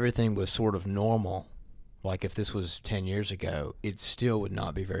 even if everything was sort of normal, like if this was 10 years ago, it still would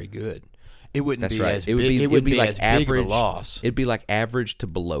not be very good. It wouldn't That's be right. as It would big. be, It it'd would be be like as average, big of a loss. It'd be like average to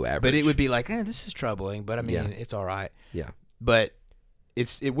below average. But it would be like, this is troubling, but I mean, Yeah. it's all right. Yeah. But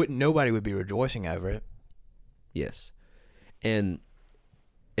it wouldn't. Nobody would be rejoicing over it. Yes. And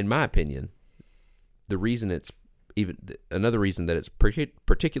in my opinion, the reason it's another reason that it's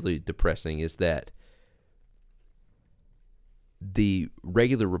particularly depressing is that the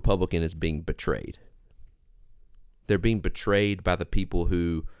regular Republican is being betrayed. They're being betrayed by the people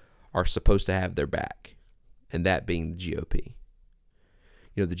who are supposed to have their back, and that being the GOP.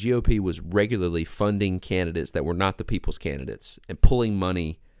 The GOP was regularly funding candidates that were not the people's candidates and pulling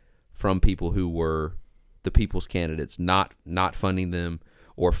money from people who were the people's candidates, not funding them,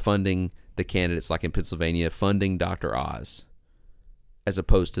 or funding the candidates, like in Pennsylvania, funding Dr. Oz, as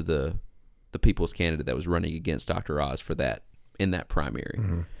opposed to the people's candidate that was running against Dr. Oz for that in that primary.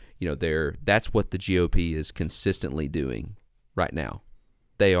 Mm-hmm. That's what the GOP is consistently doing right now.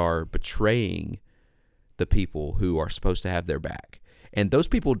 They are betraying the people who are supposed to have their back. And those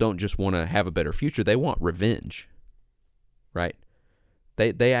people don't just want to have a better future. They want revenge, right?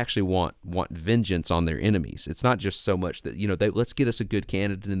 They actually want vengeance on their enemies. It's not just so much that, let's get us a good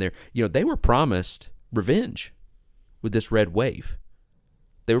candidate in there. They were promised revenge with this red wave.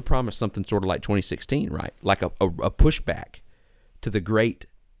 They were promised something sort of like 2016, right? Like a pushback to the great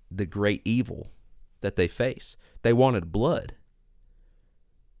evil that they face. They wanted blood.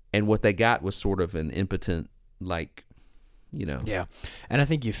 And what they got was sort of an impotent, Yeah. And I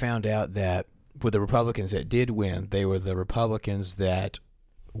think you found out that with the Republicans that did win, they were the Republicans that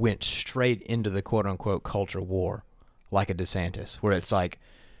went straight into the quote-unquote culture war, like a DeSantis, where it's like,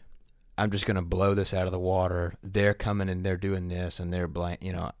 I'm just going to blow this out of the water. They're coming and they're doing this and they're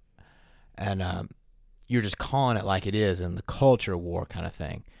and you're just calling it like it is, in the culture war kind of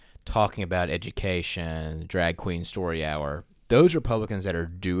thing, talking about education, drag queen story hour. Those Republicans that are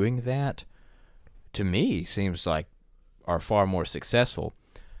doing that to me, seems like are far more successful.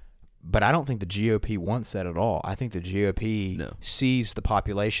 But I don't think the GOP wants that at all. I think the GOP sees the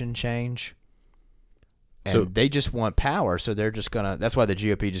population change, and they just want power. So they're just gonna. That's why the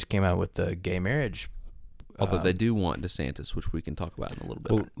GOP just came out with the gay marriage. Although they do want DeSantis, which we can talk about in a little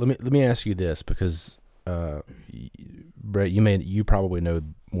bit. Well, let me ask you this, because Brett, you probably know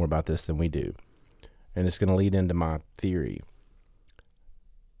more about this than we do, and it's going to lead into my theory.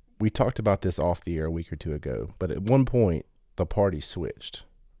 We talked about this off the air a week or two ago, but at one point the party switched,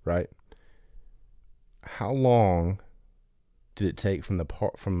 right? How long did it take from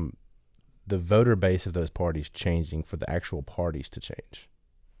the voter base of those parties changing for the actual parties to change?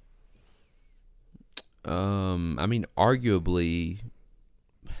 I mean, arguably,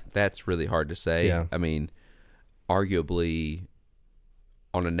 that's really hard to say. Yeah. I mean, arguably,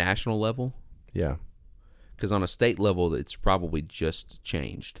 on a national level, Yeah. because on a state level, it's probably just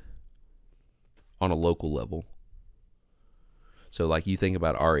changed. On a local level, so like you think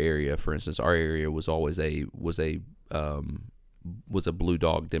about our area, for instance, our area was always a blue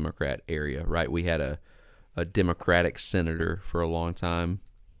dog Democrat area, right? We had a Democratic senator for a long time,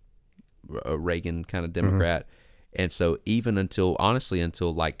 a Reagan kind of Democrat. And so even until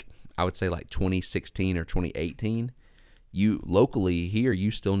like, I would say like 2016 or 2018, you locally here, you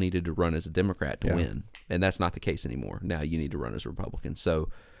still needed to run as a Democrat to win. And that's not the case anymore. Now you need to run as a Republican. So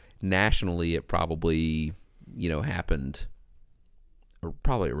nationally, it probably, happened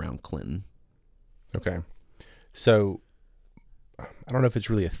probably around Clinton. Okay. So I don't know if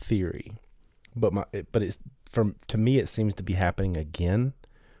it's really a theory, but it's to me, it seems to be happening again,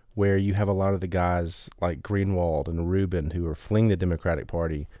 where you have a lot of the guys like Greenwald and Rubin who are fleeing the Democratic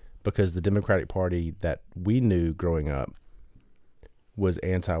Party because the Democratic Party that we knew growing up was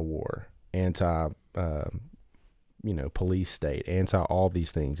anti-war, police state, anti all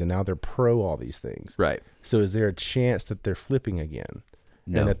these things, and now they're pro all these things. Right. So is there a chance that they're flipping again?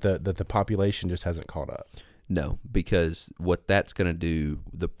 No. And that the population just hasn't caught up? No, because what that's going to do,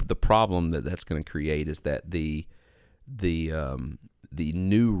 the problem that's going to create is that the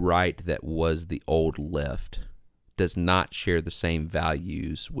new right that was the old left does not share the same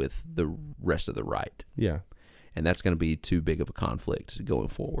values with the rest of the right. Yeah. And that's going to be too big of a conflict going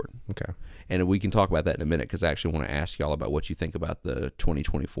forward. Okay. And we can talk about that in a minute, because I actually want to ask y'all about what you think about the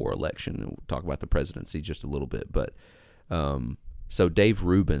 2024 election, and we'll talk about the presidency just a little bit. But so Dave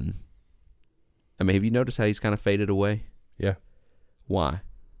Rubin, I mean, have you noticed how he's kind of faded away? Yeah. Why,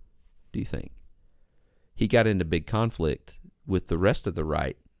 do you think? He got into big conflict with the rest of the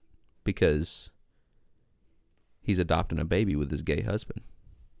right because he's adopting a baby with his gay husband.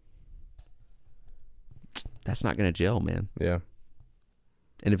 That's not going to gel, man. Yeah.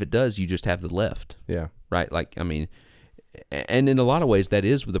 And if it does, you just have the left. Yeah. Right? Like, I mean, and in a lot of ways, that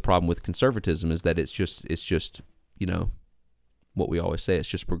is the problem with conservatism, is that it's just, what we always say, it's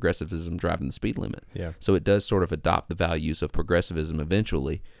just progressivism driving the speed limit. Yeah. So it does sort of adopt the values of progressivism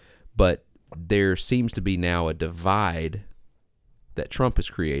eventually, but there seems to be now a divide that Trump has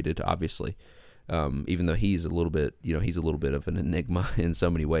created, obviously, even though he's a little bit of an enigma in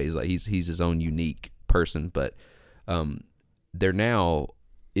so many ways. Like he's his own unique person, but there now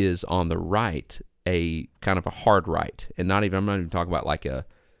is on the right a kind of a hard right, and I'm not even talking about like a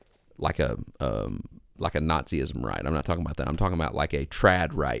Nazism right. I'm not talking about that. I'm talking about like a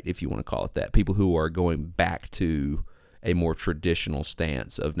trad right, if you want to call it that. People who are going back to a more traditional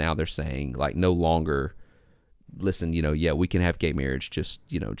stance of, now they're saying like, no longer, listen, we can have gay marriage, just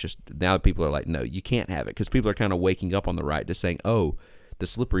now people are like, no, you can't have it, because people are kind of waking up on the right to saying, oh, the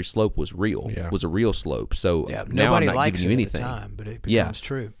slippery slope was real, was a real slope. So now I'm not giving you anything. At the time, but it becomes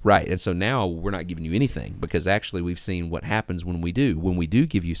true. Right. And so now we're not giving you anything, because actually we've seen what happens when we do. When we do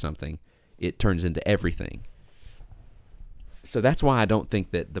give you something, it turns into everything. So that's why I don't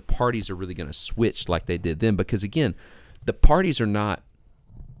think that the parties are really going to switch like they did then, because again, the parties are not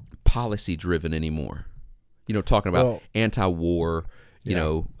policy driven anymore. Talking about anti-war,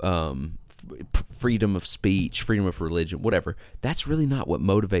 freedom of speech, freedom of religion, whatever. That's really not what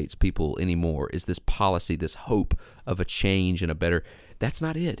motivates people anymore. Is this policy, this hope of a change and a better? That's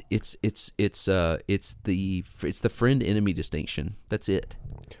not it. It's the friend enemy distinction. That's it.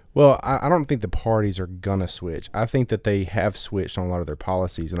 Well, I don't think the parties are gonna switch. I think that they have switched on a lot of their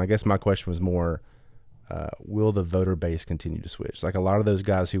policies, and I guess my question was more, will the voter base continue to switch? Like a lot of those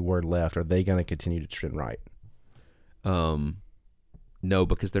guys who were left, are they going to continue to trend right? No,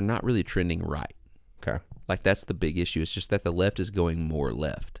 because they're not really trending right. Okay. Like that's the big issue. It's just that the left is going more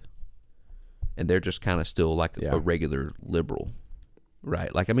left, and they're just kind of still like a regular liberal,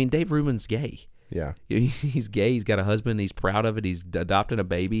 right? Like, I mean, Dave Rubin's gay. Yeah. He's gay. He's got a husband. He's proud of it. He's adopting a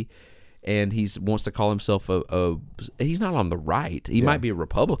baby. and wants to call himself he's not on the right. He might be a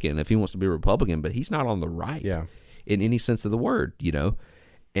Republican if he wants to be a Republican, but he's not on the right in any sense of the word,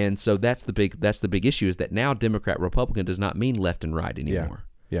 And so that's the big issue, is that now Democrat Republican does not mean left and right anymore.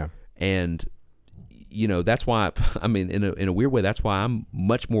 Yeah. And that's why, I mean, in a weird way, that's why I'm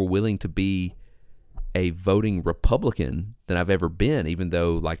much more willing to be a voting Republican than I've ever been, even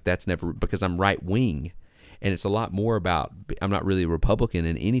though that's never, because I'm right wing, and it's a lot more about, I'm not really a Republican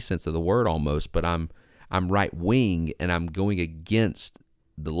in any sense of the word almost, but I'm right wing, and I'm going against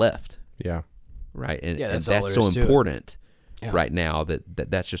the left. Yeah. Right. And that's that's so important right now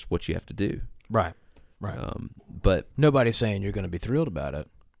that's just what you have to do. Right. But nobody's saying you're going to be thrilled about it.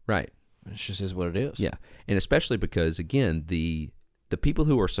 Right. It just is what it is. Yeah. And especially because, again, the people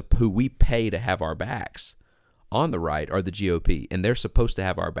who we pay to have our backs on the right are the GOP, and they're supposed to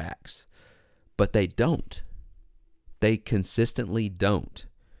have our backs, but they don't. They consistently don't.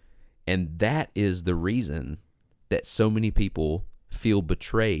 And that is the reason that so many people feel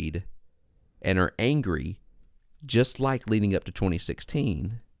betrayed and are angry, just like leading up to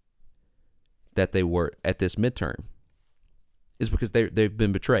 2016, that they were at this midterm, is because they've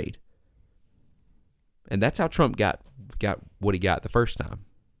been betrayed. And that's how Trump got what he got the first time.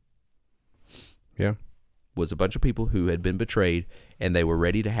 Yeah. Was a bunch of people who had been betrayed, and they were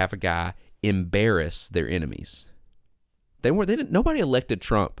ready to have a guy embarrass their enemies. Nobody elected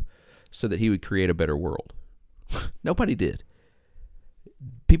Trump so that he would create a better world. Nobody did.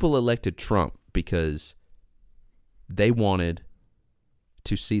 People elected Trump because they wanted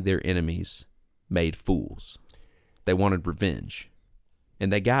to see their enemies made fools. They wanted revenge.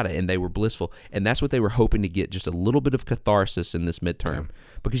 And they got it, and they were blissful. And that's what they were hoping to get, just a little bit of catharsis in this midterm.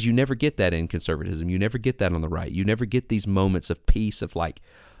 Because you never get that in conservatism. You never get that on the right. You never get these moments of peace of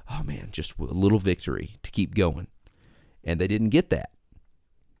oh man, just a little victory to keep going. And they didn't get that.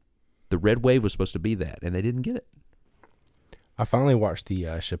 The red wave was supposed to be that, and they didn't get it. I finally watched the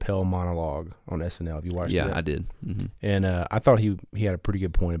Chappelle monologue on SNL. Have you watched it? Yeah, I did. Mm-hmm. And I thought he had a pretty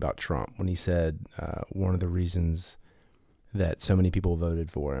good point about Trump when he said one of the reasons that so many people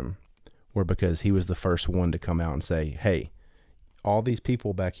voted for him were because he was the first one to come out and say, hey, all these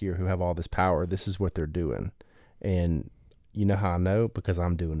people back here who have all this power, this is what they're doing. And you know how I know? Because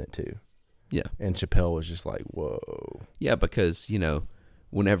I'm doing it too. Yeah. And Chappelle was just like, whoa. Yeah, because,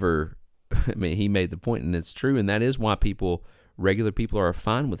 whenever, he made the point, and it's true, and that is why regular people are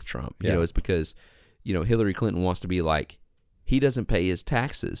fine with Trump. It's because, Hillary Clinton wants to be like, he doesn't pay his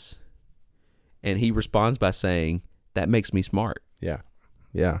taxes. And he responds by saying, that makes me smart. Yeah.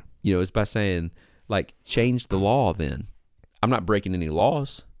 Yeah. It's by saying, change the law then. I'm not breaking any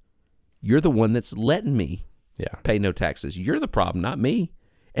laws. You're the one that's letting me pay no taxes. You're the problem, not me.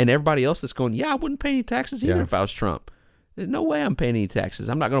 And everybody else that's going, I wouldn't pay any taxes either if I was Trump. There's no way I'm paying any taxes.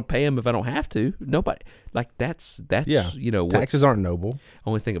 I'm not going to pay them if I don't have to. Nobody. That's taxes aren't noble.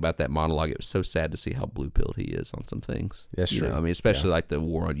 Only thing about that monologue, it was so sad to see how blue-pilled he is on some things. That's true. Especially like the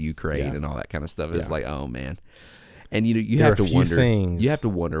war on Ukraine and all that kind of stuff. It's like, oh man. And you there have to wonder. Things. You have to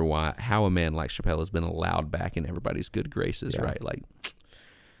wonder how a man like Chappelle has been allowed back in everybody's good graces, right? Like,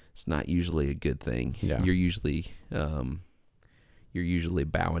 it's not usually a good thing. Yeah. You're usually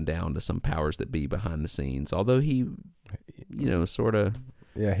bowing down to some powers that be behind the scenes. Although he, sort of.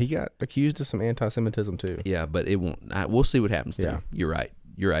 Yeah, he got accused of some anti-Semitism too. Yeah, but it won't. We'll see what happens to him. You're right.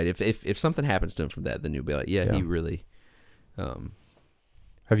 If something happens to him from that, then you'll be like, he really.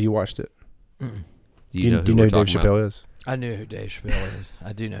 Have you watched it? Mm-mm. Do you know who Dave Chappelle is? I knew who Dave Chappelle is.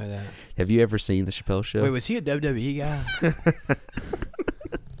 I do know that. Have you ever seen the Chappelle Show? Wait, was he a WWE guy?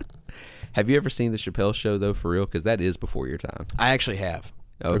 Have you ever seen the Chappelle Show though, for real? Because that is before your time. I actually have.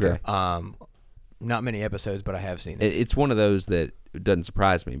 Okay. Not many episodes, but I have seen it. It's one of those that doesn't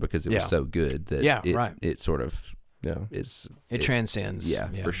surprise me because it was so good that it sort of it transcends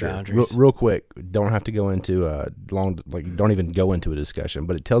for sure. boundaries. Real quick, don't have to go into don't even go into a discussion,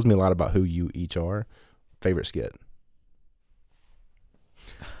 but it tells me a lot about who you each are. Favorite skit?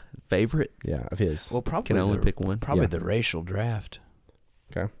 Favorite? Yeah, of his. Well, probably can I only pick one? Probably the racial draft.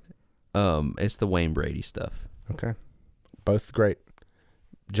 Okay. It's the Wayne Brady stuff. Okay. Both great.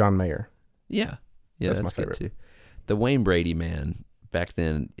 John Mayer. Yeah, that's my good favorite too. The Wayne Brady, man. Back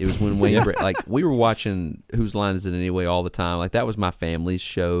then, it was when Wayne Brady, we were watching Whose Line Is It Anyway all the time. Like, that was my family's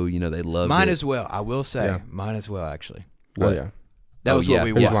show. They loved mine it. as well. I will say, mine as well. Actually, What? Oh, yeah. That was what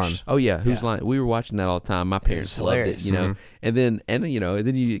we watched. Line? Oh yeah, Whose Line? We were watching that all the time. My parents loved it. Mm-hmm. And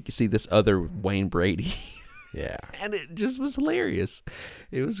then you see this other Wayne Brady. Yeah. And it just was hilarious.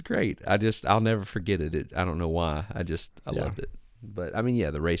 It was great. I'll never forget it. I don't know why. I loved it. But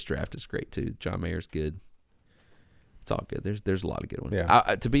the race draft is great too. John Mayer's good. it's all good. There's a lot of good ones.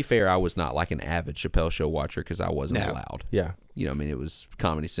 Yeah. To be fair, I was not like an avid Chappelle Show watcher because I wasn't allowed. Yeah. You know, I mean, it was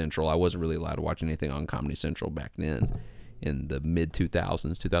Comedy Central. I wasn't really allowed to watch anything on Comedy Central back then in the mid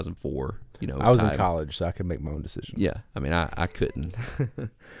 2000s, 2004. You know, I was time. in college, so I could make my own decision. Yeah, I mean, I couldn't.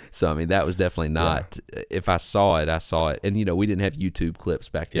 So I mean, that was definitely not. If I saw it, I saw it, and you know, we didn't have YouTube clips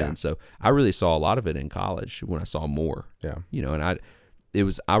back then, Yeah. so I really saw a lot of it in college when I saw more. Yeah. You know, and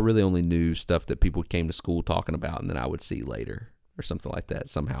I really only knew stuff that people came to school talking about, and then I would see later or something like that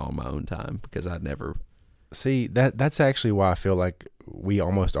somehow on my own time because I'd never. See, that's actually why I feel like we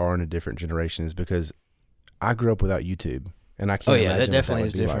almost are in a different generation, is because I grew up without YouTube, and I can't. Oh yeah, imagine that what definitely would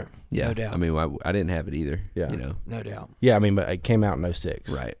is be different. like. Yeah, No doubt. I mean, I didn't have it either. Yeah. You know, No doubt. Yeah, I mean, but it came out in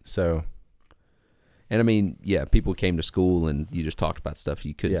 06. Right. So, and I mean, yeah, people came to school and you just talked about stuff.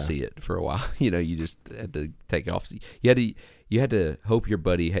 You couldn't Yeah. see it for a while. You know, you just had to take it off. You had to hope your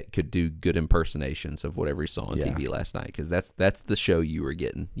buddy could do good impersonations of whatever he saw on Yeah. TV last night because that's the show you were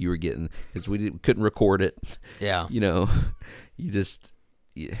getting. You were getting because couldn't record it. Yeah. You know, you just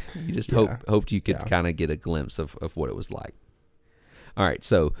hoped you could kind of get a glimpse of what it was like. All right,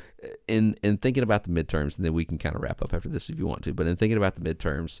 so in thinking about the midterms, and then we can kind of wrap up after this if you want to. But in thinking about the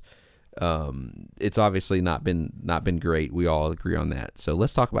midterms, it's obviously not been great. We all agree on that. So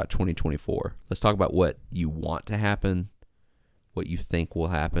let's talk about 2024. Let's talk about what you want to happen, what you think will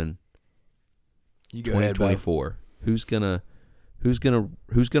happen. You go ahead, bud. 2024. Who's gonna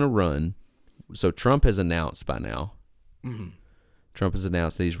run? So Trump has announced by now. Mhm. Trump has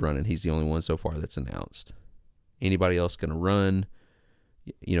announced that he's running. He's the only one so far that's announced. Anybody else going to run?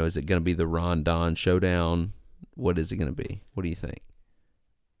 You know, is it going to be the Ron Don showdown? What is it going to be? What do you think?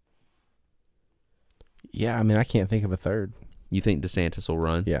 yeah, I mean, I can't think of a third. You think DeSantis will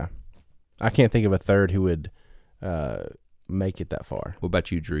run? Yeah. I can't think of a third who would make it that far. What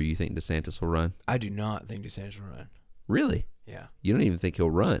about you, Drew? You think DeSantis will run? I do not think DeSantis will run. Really? Yeah. You don't even think he'll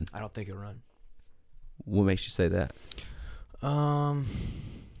run? I don't think he'll run. What makes you say that?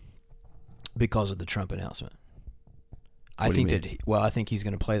 Because of the Trump announcement. I What do you think mean? I think he's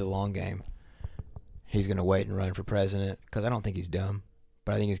going to play the long game. He's going to wait and run for president because I don't think he's dumb,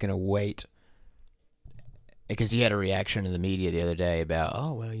 but I think he's going to wait because he had a reaction in the media the other day about,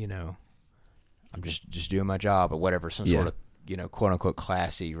 oh well, you know, I'm just doing my job or whatever, some sort of, you know, quote unquote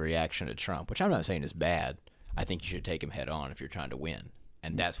classy reaction to Trump, which I'm not saying is bad. I think you should take him head on if you're trying to win,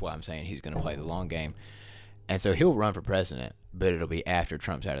 and that's why I'm saying he's going to play the long game, and so he'll run for president, but it'll be after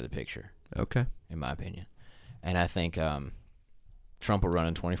Trump's out of the picture. Okay. In my opinion. And I think Trump will run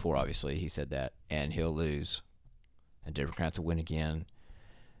in 24, obviously. He said that. And he'll lose. And Democrats will win again.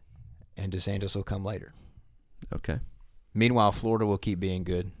 And DeSantis will come later. Okay. Meanwhile, Florida will keep being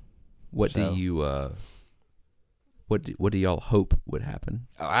good. What do you what do y'all hope would happen?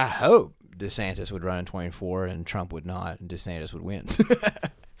 Oh, I hope DeSantis would run in 24 and Trump would not, and DeSantis would win.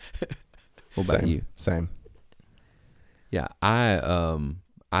 What about Same. you? Same. Yeah,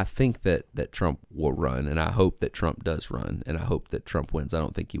 I think that Trump will run, and I hope that Trump does run, and I hope that Trump wins. I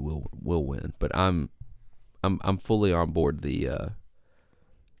don't think he will win, but I'm fully on board the.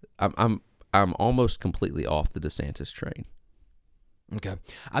 I'm almost completely off the DeSantis train. Okay.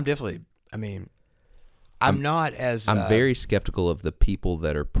 I'm definitely, I mean, I'm not as... I'm very skeptical of the people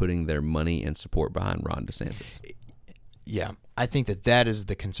that are putting their money and support behind Ron DeSantis. Yeah. I think that is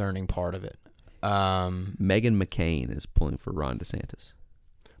the concerning part of it. Meghan McCain is pulling for Ron DeSantis.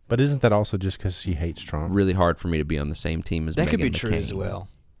 But isn't that also just because she hates Trump? Really hard for me to be on the same team as that Meghan could be McCain. true as well.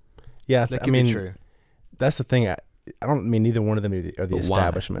 Yeah, That I could mean, be true. that's the thing. I don't mean neither one of them are the But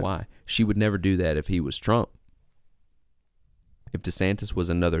establishment. Why? She would never do that if he was Trump. If DeSantis was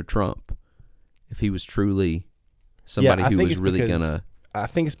another Trump, if he was truly somebody I who think was it's really because- gonna. I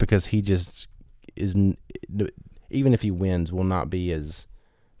think it's because he just isn't. Even if he wins, will not be as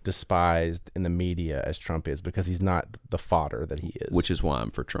despised in the media as Trump is because he's not the fodder that he is. Which is why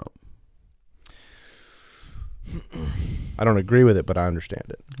I'm for Trump. I don't agree with it, but I understand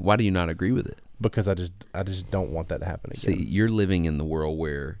it Why do you not agree with it? because I just don't want that to happen again. See, you're living in the world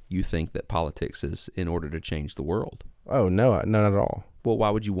where you think that politics is in order to change the world. Oh no, not at all. Well, why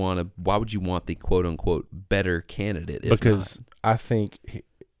would you want the quote unquote better candidate? If Because not?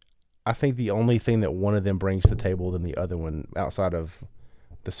 I think the only thing that one of them brings to the table than the other one outside of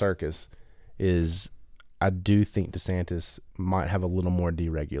the circus is I do think DeSantis might have a little more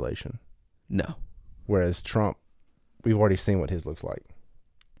deregulation. No. Whereas Trump, we've already seen what his looks like.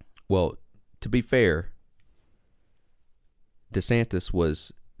 Well, to be fair, DeSantis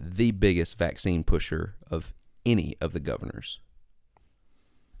was the biggest vaccine pusher of any of the governors.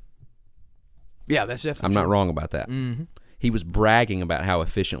 Yeah, that's definitely I'm not true. wrong about that. Mm-hmm. He was bragging about how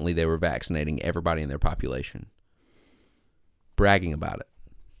efficiently they were vaccinating everybody in their population. bragging about it.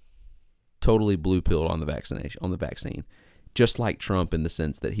 Totally blue-pilled on the vaccine. Just like Trump in the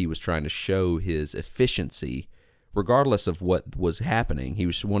sense that he was trying to show his efficiency, regardless of what was happening. He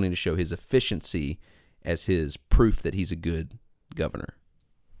was wanting to show his efficiency as his proof that he's a good governor.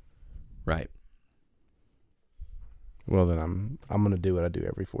 Right. Well, then I'm going to do what I do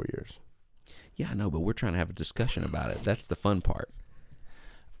every 4 years. Yeah, I know, but we're trying to have a discussion about it. That's the fun part.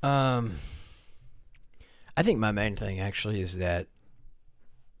 I think my main thing actually is that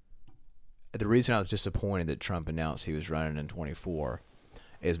the reason I was disappointed that Trump announced he was running in 24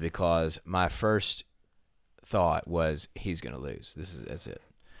 is because my first thought was he's going to lose. That's it.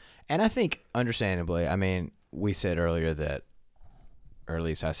 And I think, understandably, I mean, we said earlier that, or at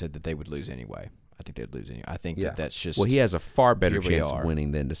least I said that they would lose anyway. I think they'd lose anyway. I think that's just... Well, he has a far better here we chance are. of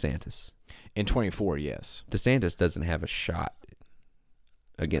winning than DeSantis. In 24, yes. DeSantis doesn't have a shot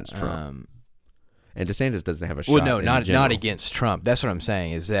against Trump. And DeSantis doesn't have a shot. Well, no, in not general. against Trump. That's what I'm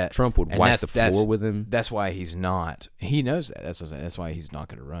saying. Is that Trump would and wipe the floor with him. That's why he's not. He knows that. That's why he's not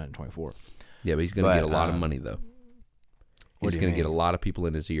going to run in 24. Yeah, but he's going to get a lot of money though. What He's do you going to get a mean? lot of people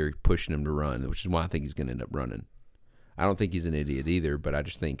in his ear pushing him to run, which is why I think he's going to end up running. I don't think he's an idiot either, but I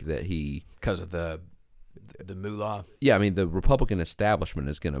just think that he, Because of the moolah. yeah, I mean the Republican establishment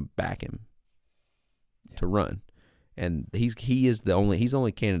is going to back him to run, and he's the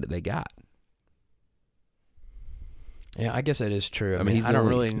only candidate they got. Yeah, I guess that is true. I mean, he's I the don't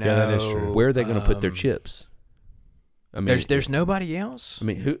only- really know. Yeah, that is true. Where are they going to put their chips? I mean, There's nobody else. I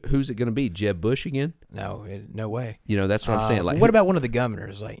mean, who's it going to be? Jeb Bush again? No, no way. You know, that's what I'm saying. Like, what about one of the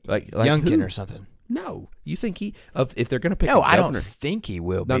governors, like Youngkin who? or something? No, you think if they're going to pick No, a I don't governor? think he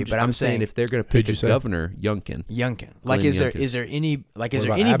will No, be. But I'm saying if they're going to pick you a say? governor, Youngkin. Youngkin. Like, Glenn is there Youngkin. any like What is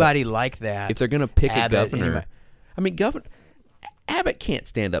there about anybody like that? If they're going to pick Abbott, a governor, anybody? I mean, Abbott can't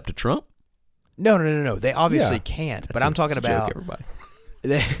stand up to Trump. No. They obviously Yeah. can't. But That's I'm a talking joke, about. everybody.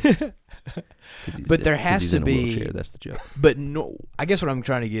 'Cause he's But in- there 'cause has he's to in a be- wheelchair. That's the joke. But no, I guess what I'm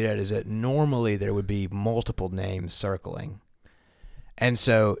trying to get at is that normally there would be multiple names circling, and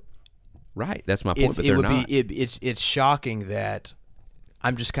so Right, that's my point. But it they're would not. be it's shocking that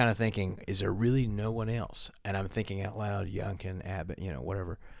I'm just kind of thinking, is there really no one else? And I'm thinking out loud, Youngkin, Abbott,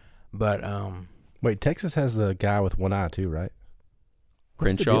 whatever. But Wait, Texas has the guy with one eye too, right?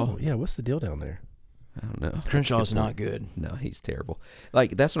 What's the Crenshaw? deal? Yeah, what's the deal down there? I don't know. Crenshaw's not good. No, he's terrible.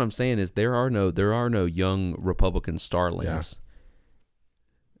 Like that's what I'm saying is there are no young Republican starlings.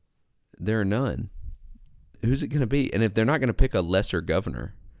 There are none. Who's it going to be? And if they're not going to pick a lesser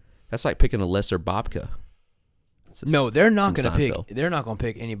governor, that's like picking a lesser Babka. It's a- No, they're not from going to pick. Seinfeld. They're not going to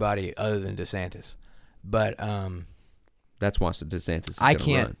pick anybody other than DeSantis. But That's why DeSantis is I gonna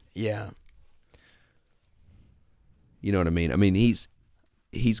can't. run. Yeah. You know what I mean? I mean he's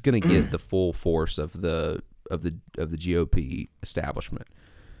going to get the full force of the GOP establishment,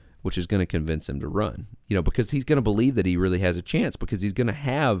 which is going to convince him to run. You know, because he's going to believe that he really has a chance because he's going to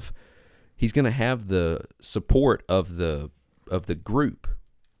have the support of the group,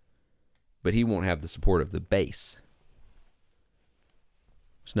 but he won't have the support of the base.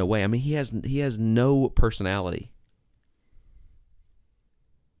 There's no way. I mean, he has no personality.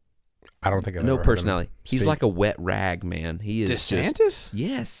 I don't think I've No ever heard him personality. He's speak. like a wet rag, man. He is DeSantis? Just,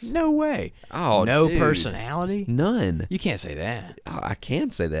 yes. No way. Oh, no dude. personality. None. You can't say that. Oh, I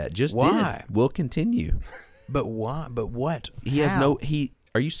can say that. Just Why? did. Will continue. But why? But what? He has How? no.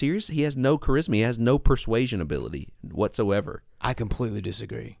 Are you serious? He has no charisma. He has no persuasion ability whatsoever. I completely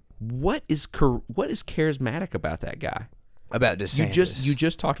disagree What is charismatic about that guy? about DeSantis. You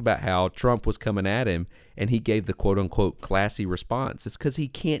just talked about how Trump was coming at him and he gave the quote unquote classy response. It's because he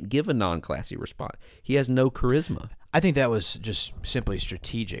can't give a non-classy response. He has no charisma. I think that was just simply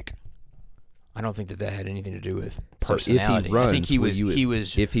strategic. I don't think that had anything to do with So personality. if he runs, I think he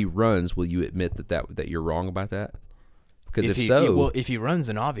was. If he runs, will you admit that you're wrong about that? Because if he, so, well, if he runs,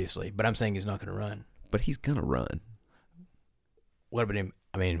 then obviously. But I'm saying he's not going to run. but he's gonna run. What about him?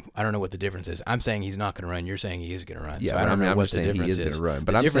 I mean, I don't know what the difference is. I'm saying he's not going to run. You're saying he is going to run. Yeah, so but I don't know I'm what just the saying he difference is is. gonna run.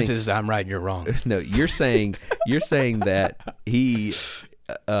 But the I'm difference saying- is I'm right and you're wrong. No, you're saying that he. His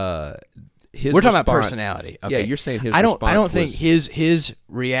We're talking about response- personality. Yeah, Okay. you're saying his. I don't response think was- his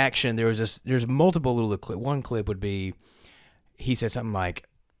reaction. There's multiple little clip. One clip would be, he said something like,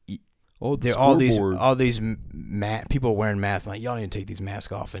 Oh, the there all these scoreboard. people wearing masks. Like, y'all need to take these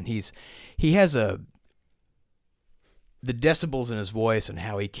masks off. And he has the decibels in his voice and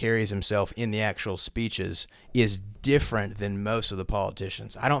how he carries himself in the actual speeches is different than most of the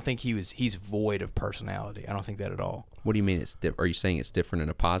politicians. I don't think he's void of personality. I don't think that at all. What do you mean? Are you saying it's different in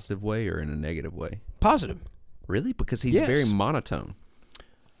a positive way or in a negative way? Positive. Really? Because he's Yes. very monotone.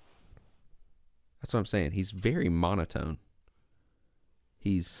 That's what I'm saying. He's very monotone.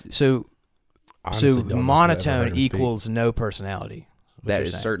 He's So Honestly, don't know if I've ever heard monotone him speak. equals no personality. what that you're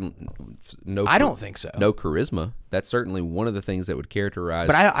is saying. certain. No, I don't think so. No charisma. That's certainly one of the things that would characterize.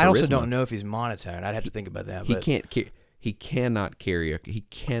 But I also charisma. don't know if he's monotone. I'd have to think about that. He but can't. He cannot carry a. He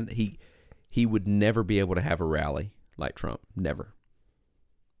can. He would never be able to have a rally like Trump. Never.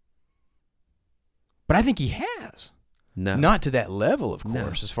 But I think he has. No. Not to that level, of No.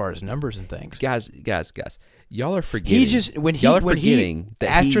 course, as far as numbers and things. Guys. Y'all are forgetting. He just when he y'all are when forgetting he that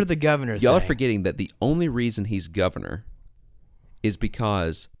after the governor y'all are thing, forgetting that the only reason he's governor is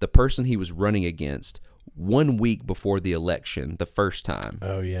because the person he was running against 1 week before the election, the first time,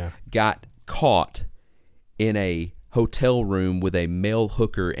 Oh yeah. got caught in a hotel room with a male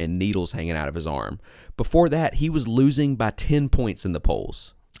hooker and needles hanging out of his arm. Before that, he was losing by 10 points in the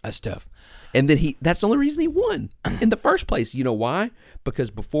polls. that's tough. And then that's the only reason he won in the first place. You know why? Because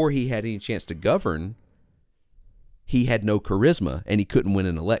before he had any chance to govern, he had no charisma and he couldn't win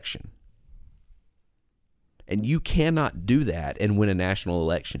an election. And you cannot do that and win a national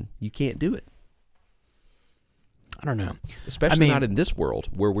election. You can't do it. I don't know. Especially not in this world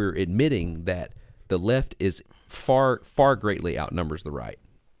where we're admitting that the left is far greatly outnumbers the right.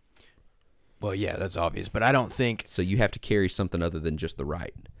 Well, yeah, that's obvious, but I don't think So you have to carry something other than just the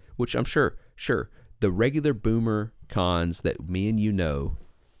right, which I'm sure, the regular boomer cons that me and you know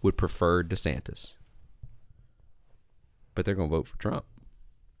would prefer DeSantis. But they're going to vote for Trump,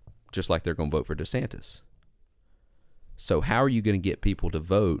 just like they're going to vote for DeSantis. So how are you going to get people to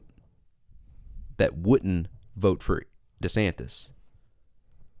vote that wouldn't vote for DeSantis?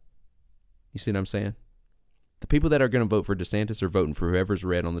 You see what I'm saying? The people that are going to vote for DeSantis are voting for whoever's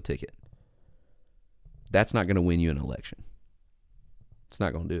red on the ticket. That's not going to win you an election. It's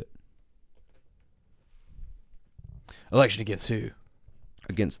not going to do it. election against who?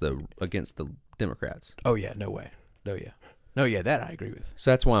 Against the Democrats. Oh yeah, no way. No, yeah, that I agree with.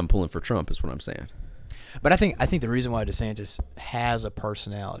 So that's why I'm pulling for Trump, is what I'm saying. But I think the reason why DeSantis has a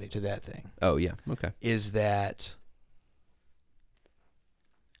personality to that thing Oh, yeah. Okay. is that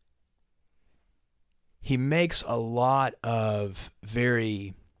he makes a lot of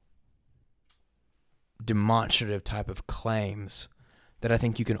very demonstrative type of claims that I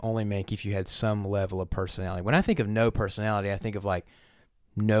think you can only make if you had some level of personality. When I think of no personality, I think of like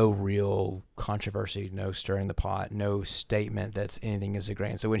no real controversy, no stirring the pot, no statement that's anything is a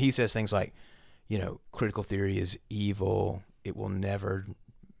grain. So when he says things like, critical theory is evil, it will never,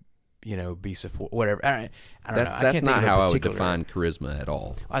 be support, whatever. I don't know. I That's can't not think of a how I would particular- define charisma at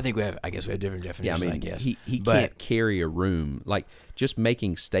all. I think we have different definitions. Yeah, I mean, guess he But- can't carry a room. Like, just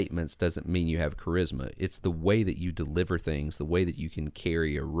making statements doesn't mean you have charisma. It's the way that you deliver things, the way that you can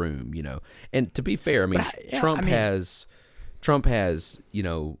carry a room, And to be fair, I mean, Trump has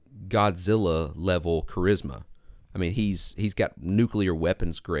Godzilla level charisma. I mean, he's got nuclear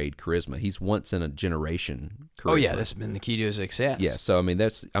weapons grade charisma. He's once in a generation charisma. Oh yeah, that's been the key to his success. Yeah, so I mean,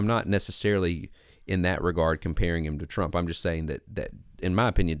 I'm not necessarily in that regard comparing him to Trump. I'm just saying that in my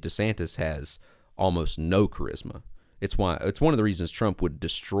opinion, DeSantis has almost no charisma. It's one of the reasons Trump would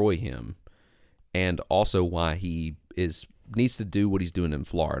destroy him, and also why he needs to do what he's doing in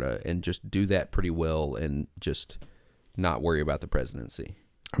Florida and just do that pretty well and just not worry about the presidency.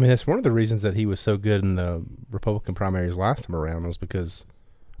 I mean, that's one of the reasons that he was so good in the Republican primaries last time around was because,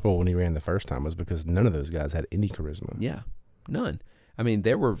 when he ran the first time, was because none of those guys had any charisma. Yeah, none. I mean,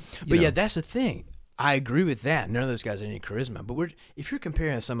 there were. Yeah, that's the thing. I agree with that. None of those guys have any charisma. But if you're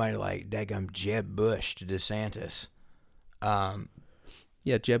comparing somebody like daggum Jeb Bush to DeSantis,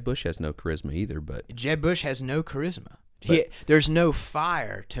 yeah, Jeb Bush has no charisma either. But Jeb Bush has no charisma. There's no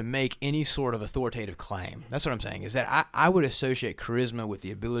fire to make any sort of authoritative claim. That's what I'm saying, is that I would associate charisma with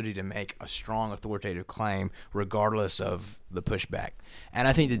the ability to make a strong authoritative claim regardless of the pushback. And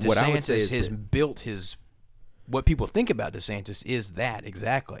I think that What I would say DeSantis is has that- built what people think about DeSantis is that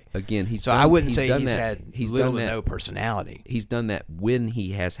exactly. Again, I wouldn't say done he's that. had He's little done to that. no personality. He's done that when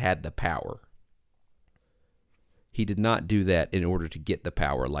he has had the power. He did not do that in order to get the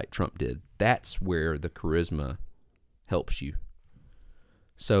power like Trump did. That's where the charisma helps you.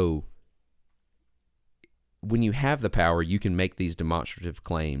 So when you have the power, you can make these demonstrative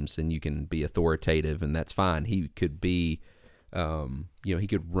claims and you can be authoritative, and that's fine. He could be, he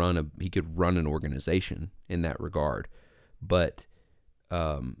could run an organization in that regard. But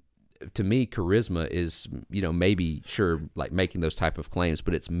to me, charisma is, maybe sure, like making those type of claims,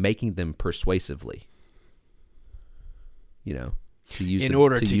 but it's making them persuasively. To use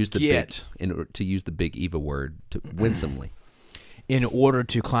to use the big Eva word, to winsomely. In order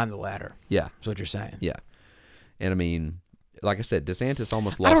to climb the ladder. Yeah. That's what you're saying. Yeah. And I mean, like I said, DeSantis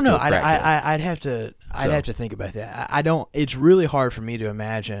almost lost. I don't know. To a crack deal. I'd have to think about that. I don't. It's really hard for me to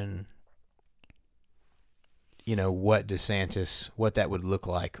imagine. What that would look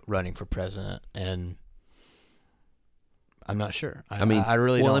like running for president, and I'm not sure. I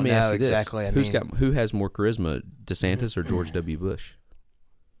really don't know exactly. Who has more charisma, DeSantis or George W. Bush?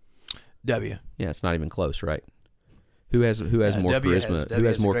 W. Yeah, it's not even close, right? Who has more charisma? Who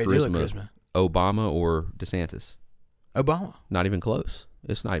has more charisma? Obama or DeSantis? Obama. Not even close.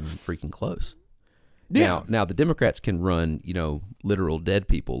 It's not even freaking close. Yeah. Now the Democrats can run, literal dead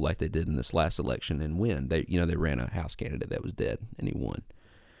people like they did in this last election and win. They ran a House candidate that was dead and he won.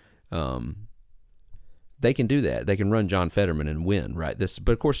 They can do that. They can run John Fetterman and win, right?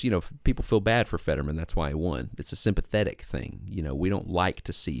 But of course, people feel bad for Fetterman. That's why he won. It's a sympathetic thing. We don't like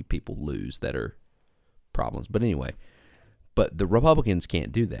to see people lose that are problems. But anyway, the Republicans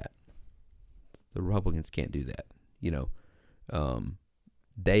can't do that. They're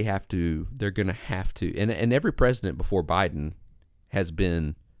going to have to, and every president before Biden has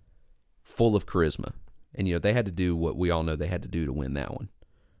been full of charisma. And, they had to do what we all know they had to do to win that one,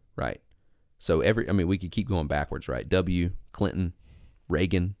 right? So we could keep going backwards, right? W, Clinton,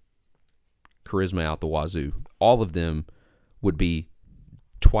 Reagan, charisma out the wazoo. All of them would be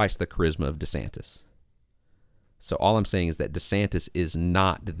twice the charisma of DeSantis. So all I'm saying is that DeSantis is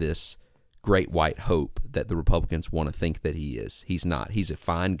not this great white hope that the Republicans want to think that he is. He's not. He's a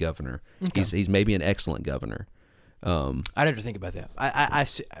fine governor. Okay. He's maybe an excellent governor. I'd have to think about that.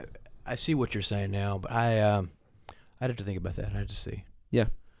 I see what you're saying now, but I'd have to think about that. I'd have to see. Yeah.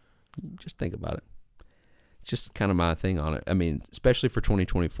 Just think about it. It's just kind of my thing on it. I mean, especially for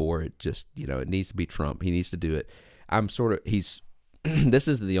 2024, it just, it needs to be Trump. He needs to do it. This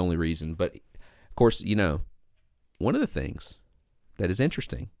is the only reason. But, of course, one of the things that is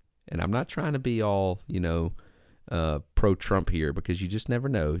interesting, and I'm not trying to be all, pro-Trump here because you just never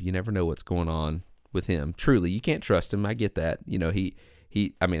know. You never know what's going on with him. Truly, you can't trust him. I get that.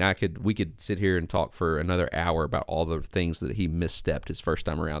 We could sit here and talk for another hour about all the things that he misstepped his first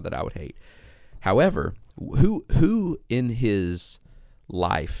time around that I would hate. However, who in his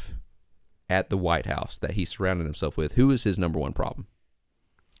life at the White House that he surrounded himself with, who is his number one problem?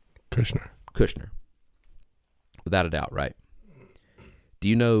 Kushner. Without a doubt, right? Do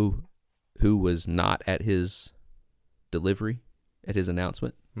you know who was not at his delivery, at his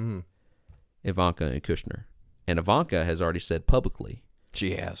announcement? Mm-hmm. Ivanka and Kushner. And Ivanka has already said publicly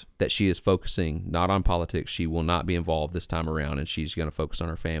that she is focusing not on politics. She will not be involved this time around, and she's going to focus on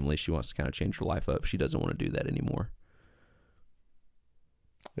her family. She wants to kind of change her life up. She doesn't want to do that anymore.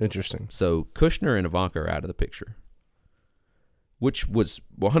 Interesting. So Kushner and Ivanka are out of the picture, which was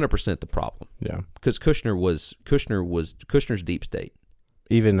 100% the problem. Yeah. Because Kushner's deep state.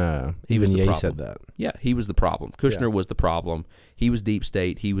 Even Ye said that. Yeah, he was the problem. Kushner was the problem. He was deep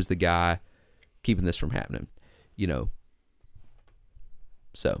state. He was the guy keeping this from happening.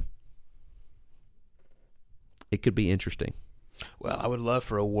 So it could be interesting. Well, I would love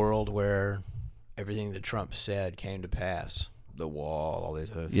for a world where everything that Trump said came to pass. The wall, all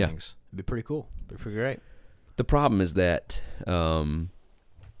these other things. It'd be pretty cool. It'd be pretty great. The problem is that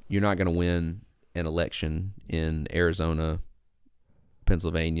you're not going to win an election in Arizona,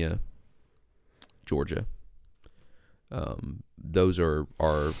 Pennsylvania, Georgia. Those are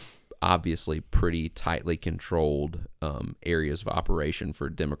obviously pretty tightly controlled areas of operation for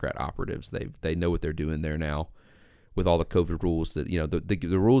Democrat operatives. They know what they're doing there now with all the COVID rules. That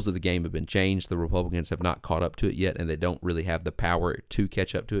the rules of the game have been changed. The Republicans have not caught up to it yet, and they don't really have the power to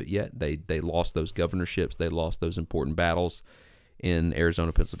catch up to it yet. They lost those governorships. They lost those important battles in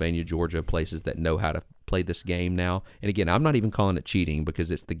Arizona, Pennsylvania, Georgia, places that know how to play this game now. And again, I'm not even calling it cheating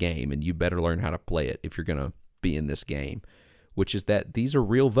because it's the game, and you better learn how to play it if you're going to be in this game, which is that these are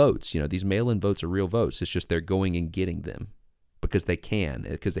real votes. These mail-in votes are real votes. It's just they're going and getting them because they can,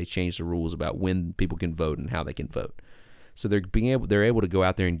 because they changed the rules about when people can vote and how they can vote. So they're able to go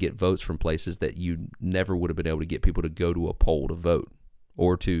out there and get votes from places that you never would have been able to get people to go to a poll to vote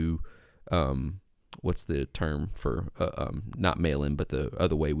or to what's the term for not mail-in, but the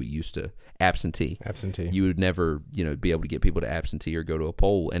other way we used to absentee. You would never be able to get people to absentee or go to a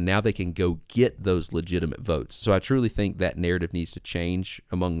poll, and now they can go get those legitimate votes. So I truly think that narrative needs to change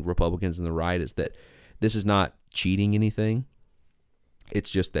among Republicans and the right, is that this is not cheating anything. It's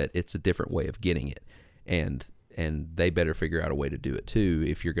just that it's a different way of getting it, and they better figure out a way to do it too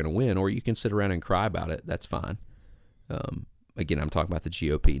if you're going to win. Or you can sit around and cry about it. That's fine. Again, I'm talking about the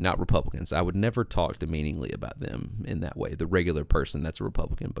GOP, not Republicans. I would never talk demeaningly about them in that way, the regular person that's a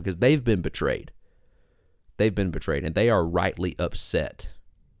Republican, because they've been betrayed. And they are rightly upset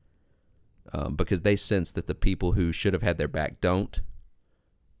because they sense that the people who should have had their back don't,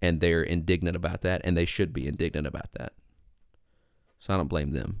 and they're indignant about that, and they should be indignant about that. So I don't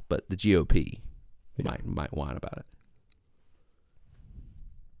blame them, but the GOP might whine about it.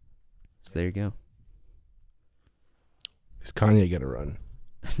 So there you go. Is Kanye going to run?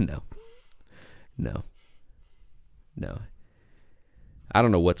 No. I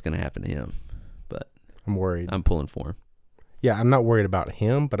don't know what's going to happen to him, but I'm worried. I'm pulling for him. Yeah, I'm not worried about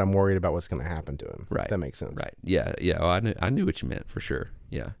him, but I'm worried about what's going to happen to him. Right. That makes sense. Right. Yeah. Oh, I knew what you meant for sure.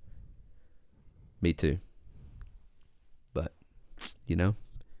 Yeah. Me too. But,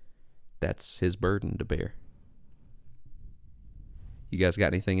 that's his burden to bear. You guys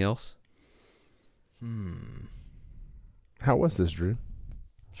got anything else? How was this, Drew?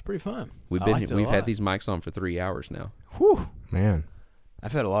 It's pretty fun. We've had these mics on for 3 hours now. Whew. Man.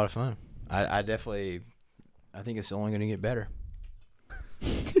 I've had a lot of fun. I think it's only going to get better.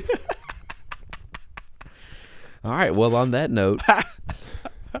 All right. Well, on that note,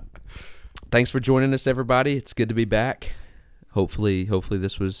 thanks for joining us, everybody. It's good to be back. Hopefully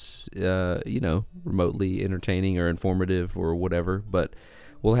this was, remotely entertaining or informative or whatever. But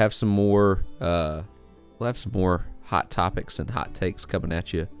we'll have some more. Hot topics and hot takes coming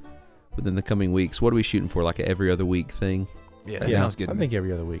at you within the coming weeks. What are we shooting for? Like an every other week thing? Yeah, that sounds good. I think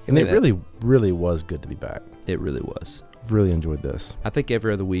every other week. And it really, really was good to be back. It really was. Really enjoyed this. I think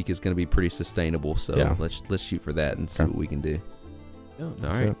every other week is going to be pretty sustainable. So Yeah. let's shoot for that and see what we can do. Yeah,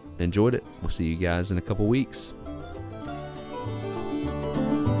 All right. Enjoyed it. We'll see you guys in a couple weeks.